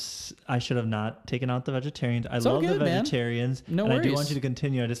have not taken out the vegetarians. I love good, the man. vegetarians. No and I do worries. want you to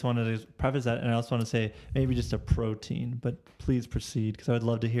continue. I just wanted to preface that, and I also want to say maybe just a protein, but please proceed because I would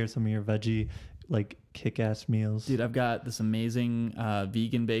love to hear some of your veggie, like kick-ass meals. Dude, I've got this amazing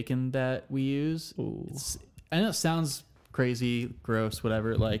vegan bacon that we use. Ooh. I know it sounds crazy, gross,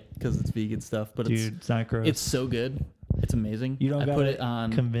 whatever, like because it's vegan stuff, but Dude, it's not gross. it's so good. It's amazing. You don't I gotta put it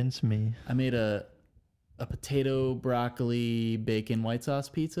on. convince me. I made a potato, broccoli, bacon white sauce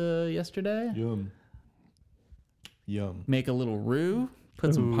pizza yesterday. Yum. Make a little roux.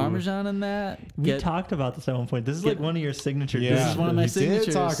 Put some Ooh. Parmesan in that. We talked about this at one point. This is like one of your signature Yeah. This is one of my we signatures.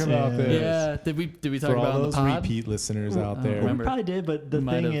 did talk about Yeah. this. Yeah. Did we talk For about it all on the those pod? repeat listeners out I don't there. We remember. probably did, but the We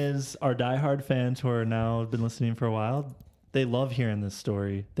might thing have. is, our diehard fans who are now been listening for a while, they love hearing this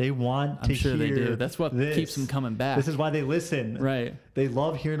story. They want I'm to sure hear they do. That's what this. keeps them coming back. This is why they listen. right. They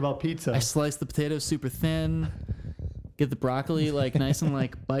love hearing about pizza. I slice the potatoes super thin. Get the broccoli like nice and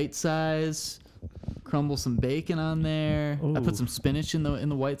like bite size. Crumble some bacon on there. I Ooh. put some spinach in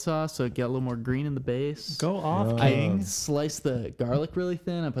the white sauce so it get a little more green in the base. Go off, Yeah. King. I slice the garlic really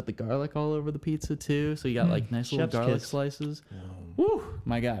thin. I put the garlic all over the pizza too, so you got like nice little chef's garlic kiss. slices. Woo!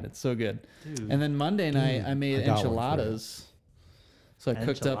 My God, it's so good. Dude. And then Monday night I made I got one for you. enchiladas. So I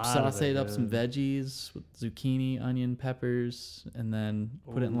cooked up, Enchiladas are sauteed up some good. veggies with zucchini, onion, peppers, and then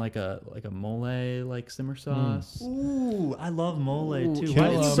put it in like a mole like simmer sauce. Ooh, I love mole Ooh, too. kill Why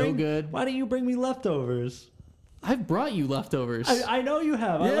didn't, you so bring, good. why didn't you bring me leftovers? I've brought you leftovers. I know you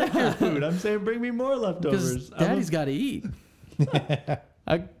have. I like your food. I'm saying bring me more leftovers. Because Daddy's got to eat.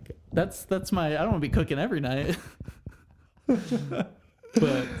 That's my. I don't want to be cooking every night.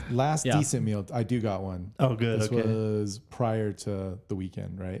 But Last Yeah. decent meal, I do got one. Oh, good. This Okay. was prior to the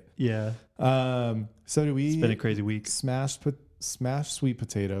weekend, right? Yeah. So do we It's been a crazy week. smashed sweet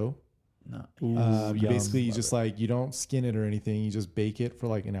potato. no, Ooh, yum. Basically, you Love just it. like you don't skin it or anything. You just bake it for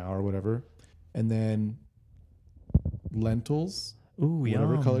like an hour or whatever, and then lentils, Ooh,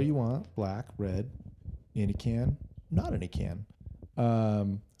 whatever yum. color you want, black, red, in a can, not in a can.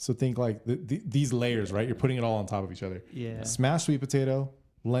 So think like these layers, right? You're putting it all on top of each other. Yeah. Smashed sweet potato,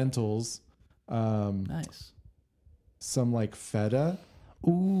 lentils, nice. some like feta,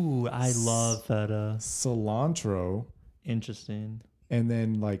 Ooh, I love feta. cilantro, Interesting. and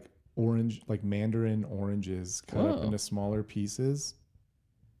then like orange, like mandarin oranges cut up Whoa. into smaller pieces.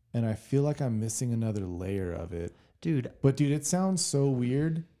 And I feel like I'm missing another layer of it. Dude, But dude, it sounds so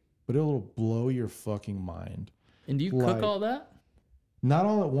weird, but it'll blow your fucking mind. And do you Like- cook all that? Not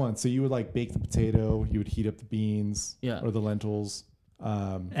all at once. So you would like bake the potato, you would heat up the beans Yeah. or the lentils.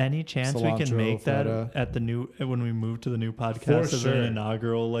 any chance we can Cilantro, make that feta. at the new when we move to the new podcast as sure. an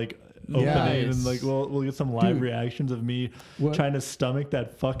inaugural like opening Yeah. and like we'll get some live Dude. reactions of me What- trying to stomach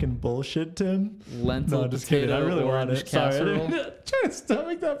that fucking bullshit, Tim. Lentil, No, just potato, kidding. I really want orange it. Sorry. casserole. Trying to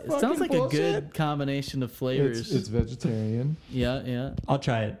stomach that It fucking sounds like bullshit. a good combination of flavors. It's vegetarian. Yeah. I'll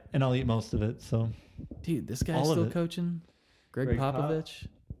try it and I'll eat most of it. So Dude, this guy's All of still it. coaching. Greg Greg Pop. Popovich.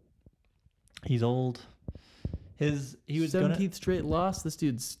 he's old. He was gonna 17th straight loss. This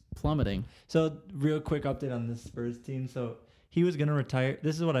dude's plummeting. So, real quick update on this Spurs team. So, he was going to retire.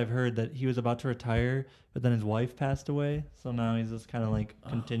 This is what I've heard, that he was about to retire, but then his wife passed away. So now he's just kind of like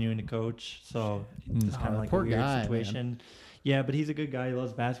continuing to coach. So, it's kind of like a poor weird guy, situation. Yeah, but he's a good guy. He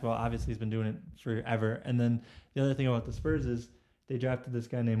loves basketball. Obviously, he's been doing it forever. And then the other thing about the Spurs is they drafted this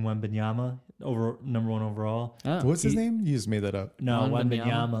guy named Wembanyama, number 1 overall. Oh. What's his He- name? You just made that up. No, Wembanyama?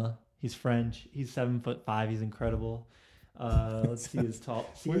 Wembanyama. He's French. He's 7'5". He's incredible. Let's see his tall.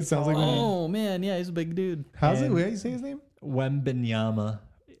 See Wait, his sounds like tall- Oh man, yeah, he's a big dude. How's it? And- Wait, how you say his name? Wembanyama.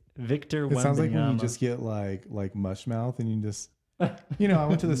 Victor It Wembanyama. sounds like when you just get like mush mouth and you just, I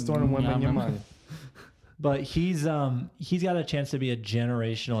went to the store and Yum, yum. Wembanyama. But he's got a chance to be a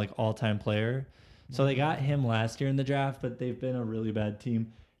generational, like, all-time player. So they got him last year in the draft, but they've been a really bad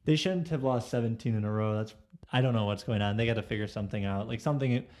team. They shouldn't have lost 17 in a row. I don't know what's going on. They got to figure something out. Like,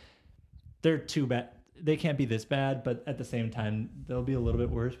 they're too bad. They can't be this bad, but at the same time, they'll be a little bit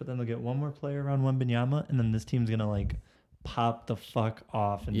worse. But then they'll get one more player around Wembanyama, and then this team's gonna like pop the fuck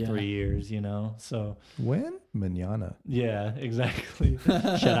off in 3 years, you know? So When? Manana. yeah, exactly.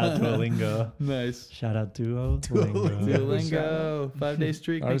 Shout out to Duolingo. Nice. Shout out Duolingo. Duolingo. 5-day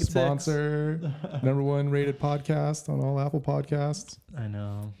streak. Our Make it 6. sponsor, #1 rated podcast on all Apple Podcasts. I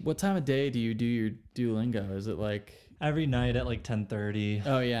know. What time of day do you do your Duolingo? Is it like Every night at like 10:30.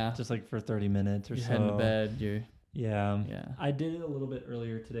 Oh yeah, Just like for 30 minutes or you're so. heading to bed. Yeah. Yeah. I did it a little bit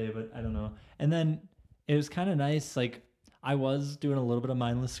earlier today, but I don't know. And then it was kind of nice. Like, I was doing a little bit of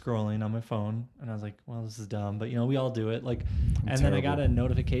mindless scrolling on my phone, and I was like, well, this is dumb. But, you know, we all do it. Like, then I got a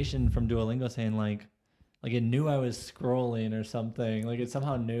notification from Duolingo saying, like it knew I was scrolling or something. Like, it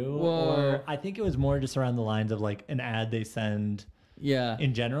somehow knew. Whoa. Or I think it was more just around the lines of, like, an ad they send Yeah.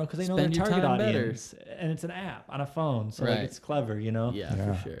 in general, because they know Spend their your target time better. audience. And it's an app on a phone. So, Right. like, it's clever, you know? Yeah,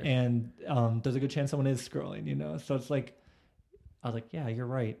 Yeah. for sure. And there's a good chance someone is scrolling, you know? So it's like, I was like, yeah, you're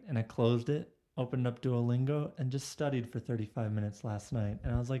right. And I closed it, opened up Duolingo, and just studied for 35 minutes last night.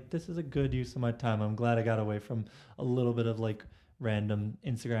 And I was like, this is a good use of my time. I'm glad I got away from a little bit of like random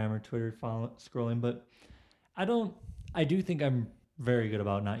Instagram or Twitter scrolling. But I do think I'm very good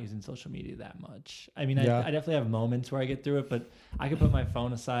about not using social media that much. I mean, Yeah. I definitely have moments where I get through it, but I can put my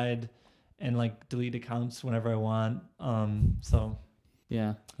phone aside and like delete accounts whenever I want. So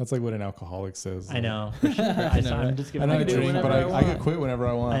Yeah. That's like what an alcoholic says. I know. For sure. I'm just I giving know I you do drink, whenever but I I want. could quit whenever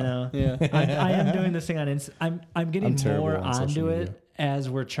I want. I know. Yeah. I am doing this thing on Insta. I'm getting terrible more on social onto media. it as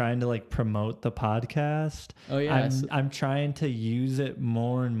we're trying to like promote the podcast. Oh yeah. I'm trying to use it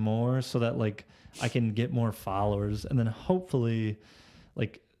more and more so that like I can get more followers, and then hopefully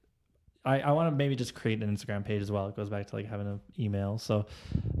like I want to maybe just create an Instagram page as well. It goes back to like having an email. So,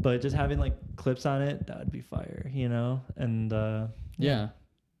 but just having like clips on it, that would be fire, you know? And yeah.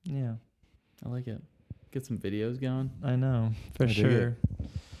 yeah, I like it. Get some videos going. I know for I dig sure.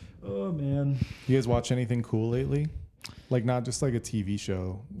 Oh man. You guys watch anything cool lately? Like not just like a TV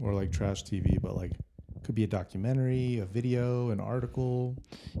show or like trash TV, but like could be a documentary, a video, an article.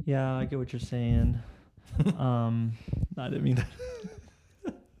 Yeah, I get what you're saying. I didn't mean that.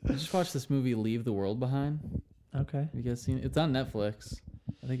 I just watched this movie, Leave the World Behind. Okay. Have you guys seen it? It's on Netflix.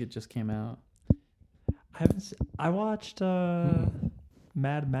 I think it just came out. I watched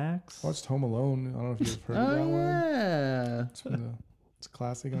Mad Max. Watched Home Alone. I don't know if you've heard of Oh that one. yeah. It's a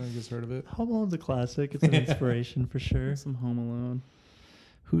classic. I don't know if you've just heard of it. Home Alone's a classic. It's an inspiration for sure. Some Home Alone.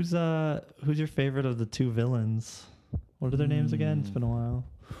 Who's your favorite of the two villains? What are their names again? It's been a while.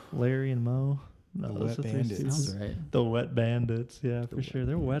 Larry and Moe. No, The those Wet are Three Bandits. Stooges. Sounds right. The Wet Bandits. Yeah, for sure.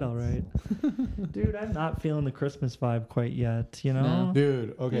 They're wet, all right. Dude, I'm not feeling the Christmas vibe quite yet. You know? No.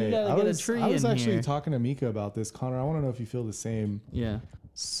 Dude, okay. You gotta I get a was, tree I was in actually here. talking to Mika about this. Connor, I want to know if you feel the same. Yeah.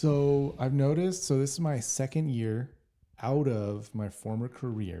 So I've noticed, this is my second year out of my former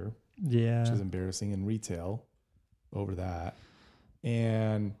career, Yeah. which is embarrassing in retail over that.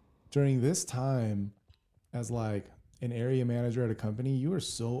 And during this time, as like an area manager at a company, you are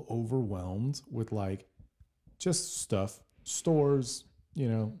so overwhelmed with like just stuff, stores, you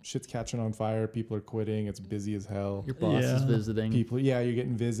know, shit's catching on fire. People are quitting. It's busy as hell. Your boss is Yeah. visiting. People, yeah, you're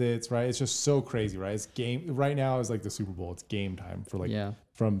getting visits, right? It's just so crazy, right? It's game right now is like the Super Bowl. It's game time for like Yeah.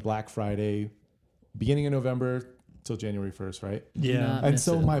 from Black Friday, beginning of November till January 1st, right? Yeah. Not- And miss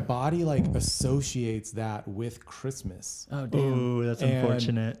so it. my body like associates that with Christmas Oh damn. Ooh, that's And-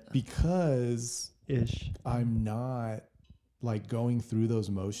 unfortunate. because Ish. I'm not like going through those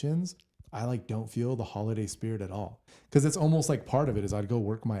motions. I like don't feel the holiday spirit at all. Cause it's almost like part of it is I'd go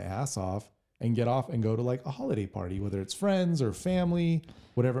work my ass off and get off and go to like a holiday party, whether it's friends or family,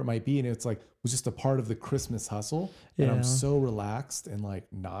 whatever it might be. And it's like, it was just a part of the Christmas hustle. And Yeah. I'm so relaxed and like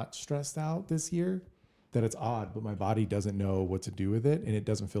not stressed out this year that it's odd, but my body doesn't know what to do with it. And it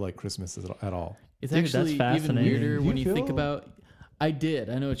doesn't feel like Christmas at all. It's Dude, that's actually even fascinating. weirder You when you think feel- about. I did.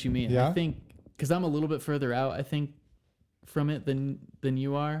 I know what you mean. Yeah? I think because I'm a little bit further out. I think from it than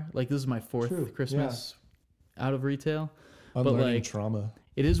you are. Like this is my fourth True, Christmas out of retail. Unlearning like- trauma.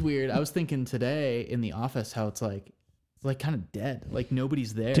 It is weird. I was thinking today in the office how it's like kind of dead. Like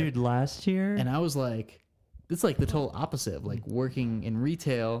nobody's there. Dude, last year. And I was like, it's like the total opposite of like working in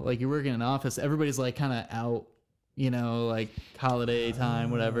retail. Like you're working in an office, everybody's like kind of out, you know, like holiday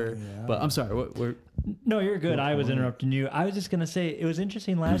time, whatever. yeah. But I'm sorry, we're No, you're good. Good I was point. interrupting you. I was just gonna say it was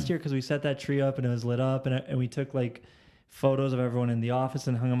interesting last year because we set that tree up and it was lit up, and we took like photos of everyone in the office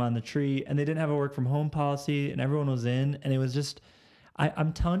and hung them on the tree, and they didn't have a work from home policy, and everyone was in, and it was just,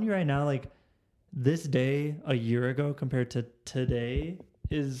 I'm telling you right now, like this day a year ago compared to today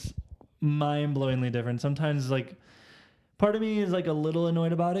is mind-blowingly different. Sometimes like part of me is like a little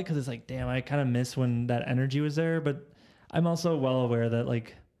annoyed about it because it's like, damn, I kind of miss when that energy was there, but I'm also well aware that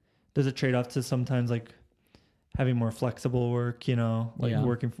like there's a trade-off to sometimes like having more flexible work, you know, like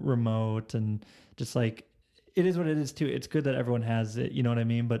working remote, and just like it is what it is too. It's good that everyone has it, you know what I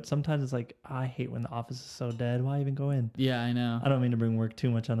mean? But sometimes it's like, I hate when the office is so dead. Why even go in? Yeah, I know. I don't mean to bring work too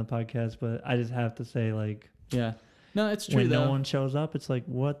much on the podcast, but I just have to say, like, Yeah. No, it's true when though. no one shows up, it's like,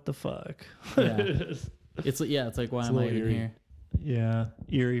 what the fuck? Yeah. It's like, why am I even here? Yeah,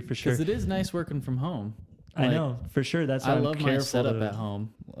 eerie for sure. Because it is nice working from home. I know for sure. That's why I I'm love my careful setup at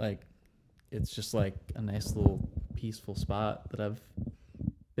home. Like, it's just like a nice little peaceful spot that I've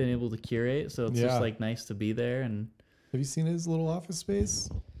been able to curate. So it's just like nice to be there. And have you seen his little office space?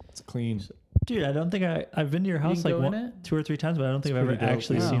 It's clean. Dude, I don't think I've been to your house like 2 or 3 times, but I don't think I've ever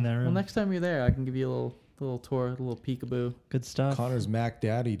actually seen that room. Well, next time you're there, I can give you a little tour, a little peekaboo. Good stuff. Connor's Mac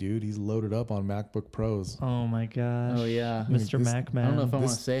daddy, dude. He's loaded up on MacBook Pros. Oh my gosh. Oh yeah, Mr. Mac Man. I don't know if I want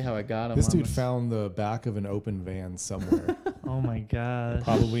to say how I got him. This dude found the back of an open van somewhere. Oh my gosh.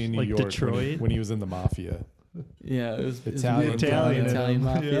 Probably in New like York, Detroit? when he was in the mafia. Yeah, it was Italian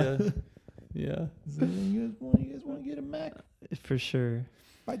mafia. Yeah. You guys want to get a Mac? For sure.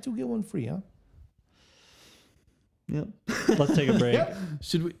 Buy 2 get 1 free, huh? Yep. Let's take a break.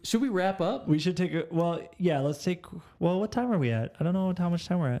 Should we wrap up? We should take let's take, what time are we at? I don't know how much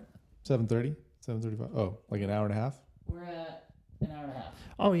time we're at. 7:30, 7:35. Oh, like an hour and a half. We're at an hour and a half.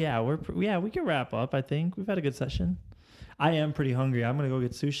 Oh yeah, we can wrap up. I think we've had a good session. I am pretty hungry. I'm gonna go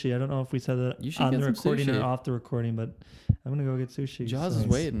get sushi. I don't know if we said that on the recording or off the recording, but I'm gonna go get sushi. Jaws is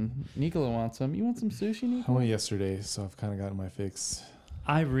waiting. Nicola wants some. You want some sushi, Nicola? I went yesterday, so I've kind of gotten my fix.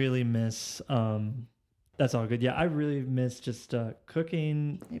 I really miss. That's all good. Yeah, I really miss just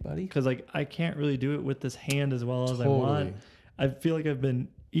cooking. Hey, buddy. Because like I can't really do it with this hand as well as I want. I feel like I've been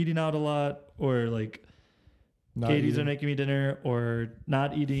eating out a lot, or like Katie's are making me dinner, or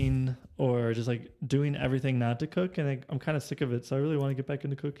not eating, or just like doing everything not to cook, and I'm kind of sick of it. So I really want to get back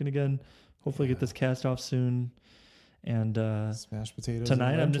into cooking again. Hopefully get this cast off soon. And smashed potatoes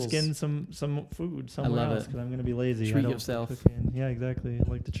tonight I'm just getting some food somewhere else because I'm going to be lazy. Treat yourself. Yeah, exactly. I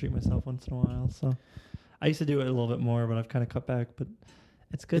like to treat myself once in a while. So I used to do it a little bit more, but I've kind of cut back. But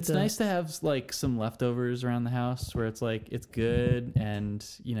it's good. It's nice to have like some leftovers around the house where it's like it's good, and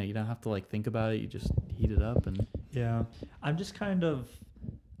you know you don't have to like think about it. You just heat it up and yeah. I'm just kind of.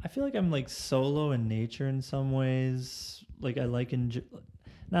 I feel like I'm like solo in nature in some ways. Like I like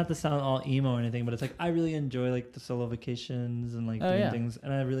not to sound all emo or anything, but it's like I really enjoy like the solo vacations and like doing things,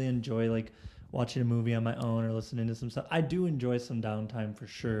 and I really enjoy like watching a movie on my own or listening to some stuff. I do enjoy some downtime for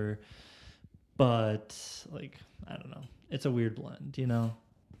sure, but like I don't know, it's a weird blend, you know.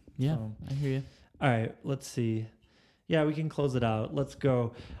 Yeah, so, I hear you. All right, let's see. Yeah, we can close it out. Let's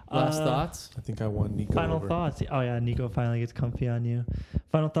go. Last thoughts? I think I won Nico. Final thoughts. Oh yeah, Nico finally gets comfy on you.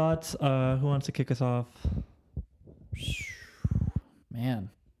 Final thoughts. Who wants to kick us off? Man.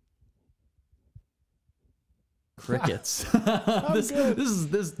 Crickets. this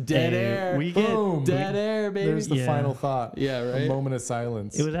is dead air. We get dead air, baby. There's the final thought. Yeah, right. A moment of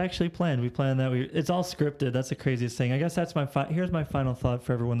silence. It was actually planned. We planned that. It's all scripted. That's the craziest thing. I guess that's here's my final thought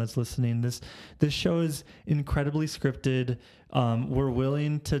for everyone that's listening. This show is incredibly scripted. We're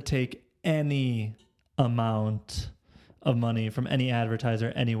willing to take any amount of money from any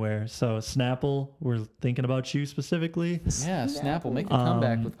advertiser anywhere. So Snapple, we're thinking about you specifically. Yeah, Snapple, make a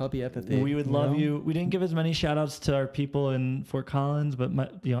comeback with puppy epathy. We would love you. We didn't give as many shout outs to our people in Fort Collins,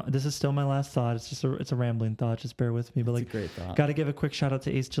 but this is still my last thought. It's just it's a rambling thought. Just bear with me. But it's a great thought. Got to give a quick shout out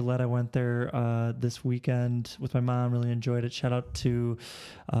to Ace Gillette. I went there this weekend with my mom. Really enjoyed it. Shout out to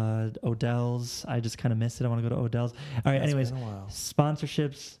Odell's. I just kind of missed it. I want to go to Odell's. All right. Anyways,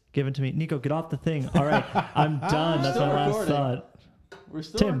 sponsorships given to me. Nico, get off the thing. All right, I'm done. That's my last thought. We're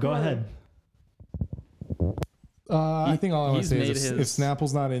still Tim, recording. Go ahead. I think all I want to say is if his...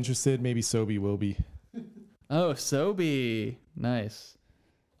 Snapple's not interested, maybe Sobe will be. Oh, Sobe. Nice.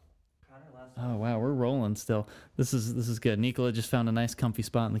 Oh, wow. We're rolling still. This is good. Nicola just found a nice comfy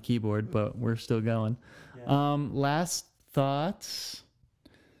spot on the keyboard, but we're still going. Yeah. Last thoughts.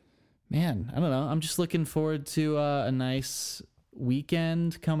 Man, I don't know. I'm just looking forward to a nice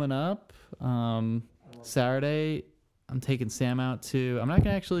weekend coming up. Saturday, I'm taking Sam out to. I'm not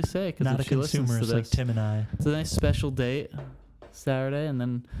gonna actually say because not a consumerist like Tim and I. It's a nice special date, Saturday, and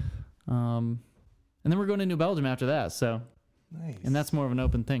then we're going to New Belgium after that. So, nice. And that's more of an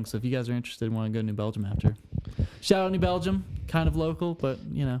open thing. So if you guys are interested and want to go to New Belgium after, Shout out New Belgium, kind of local, but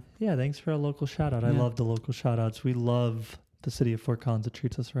you know. Yeah, thanks for a local shout out. I Yeah. love the local shout outs. We love the city of Fort Collins that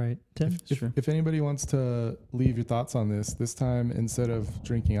treats us right. Tim? If anybody wants to leave your thoughts on this time, instead of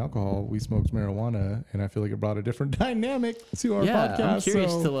drinking alcohol, we smoked marijuana, and I feel like it brought a different dynamic to our podcast. I'm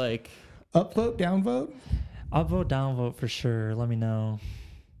curious so to like upvote, downvote. Upvote, downvote for sure. Let me know.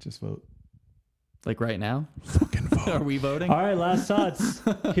 Just vote. like right now. Fucking vote. Are we voting? All right, last thoughts.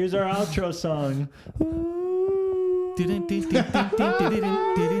 Here's our outro song.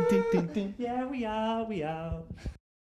 Yeah, we out.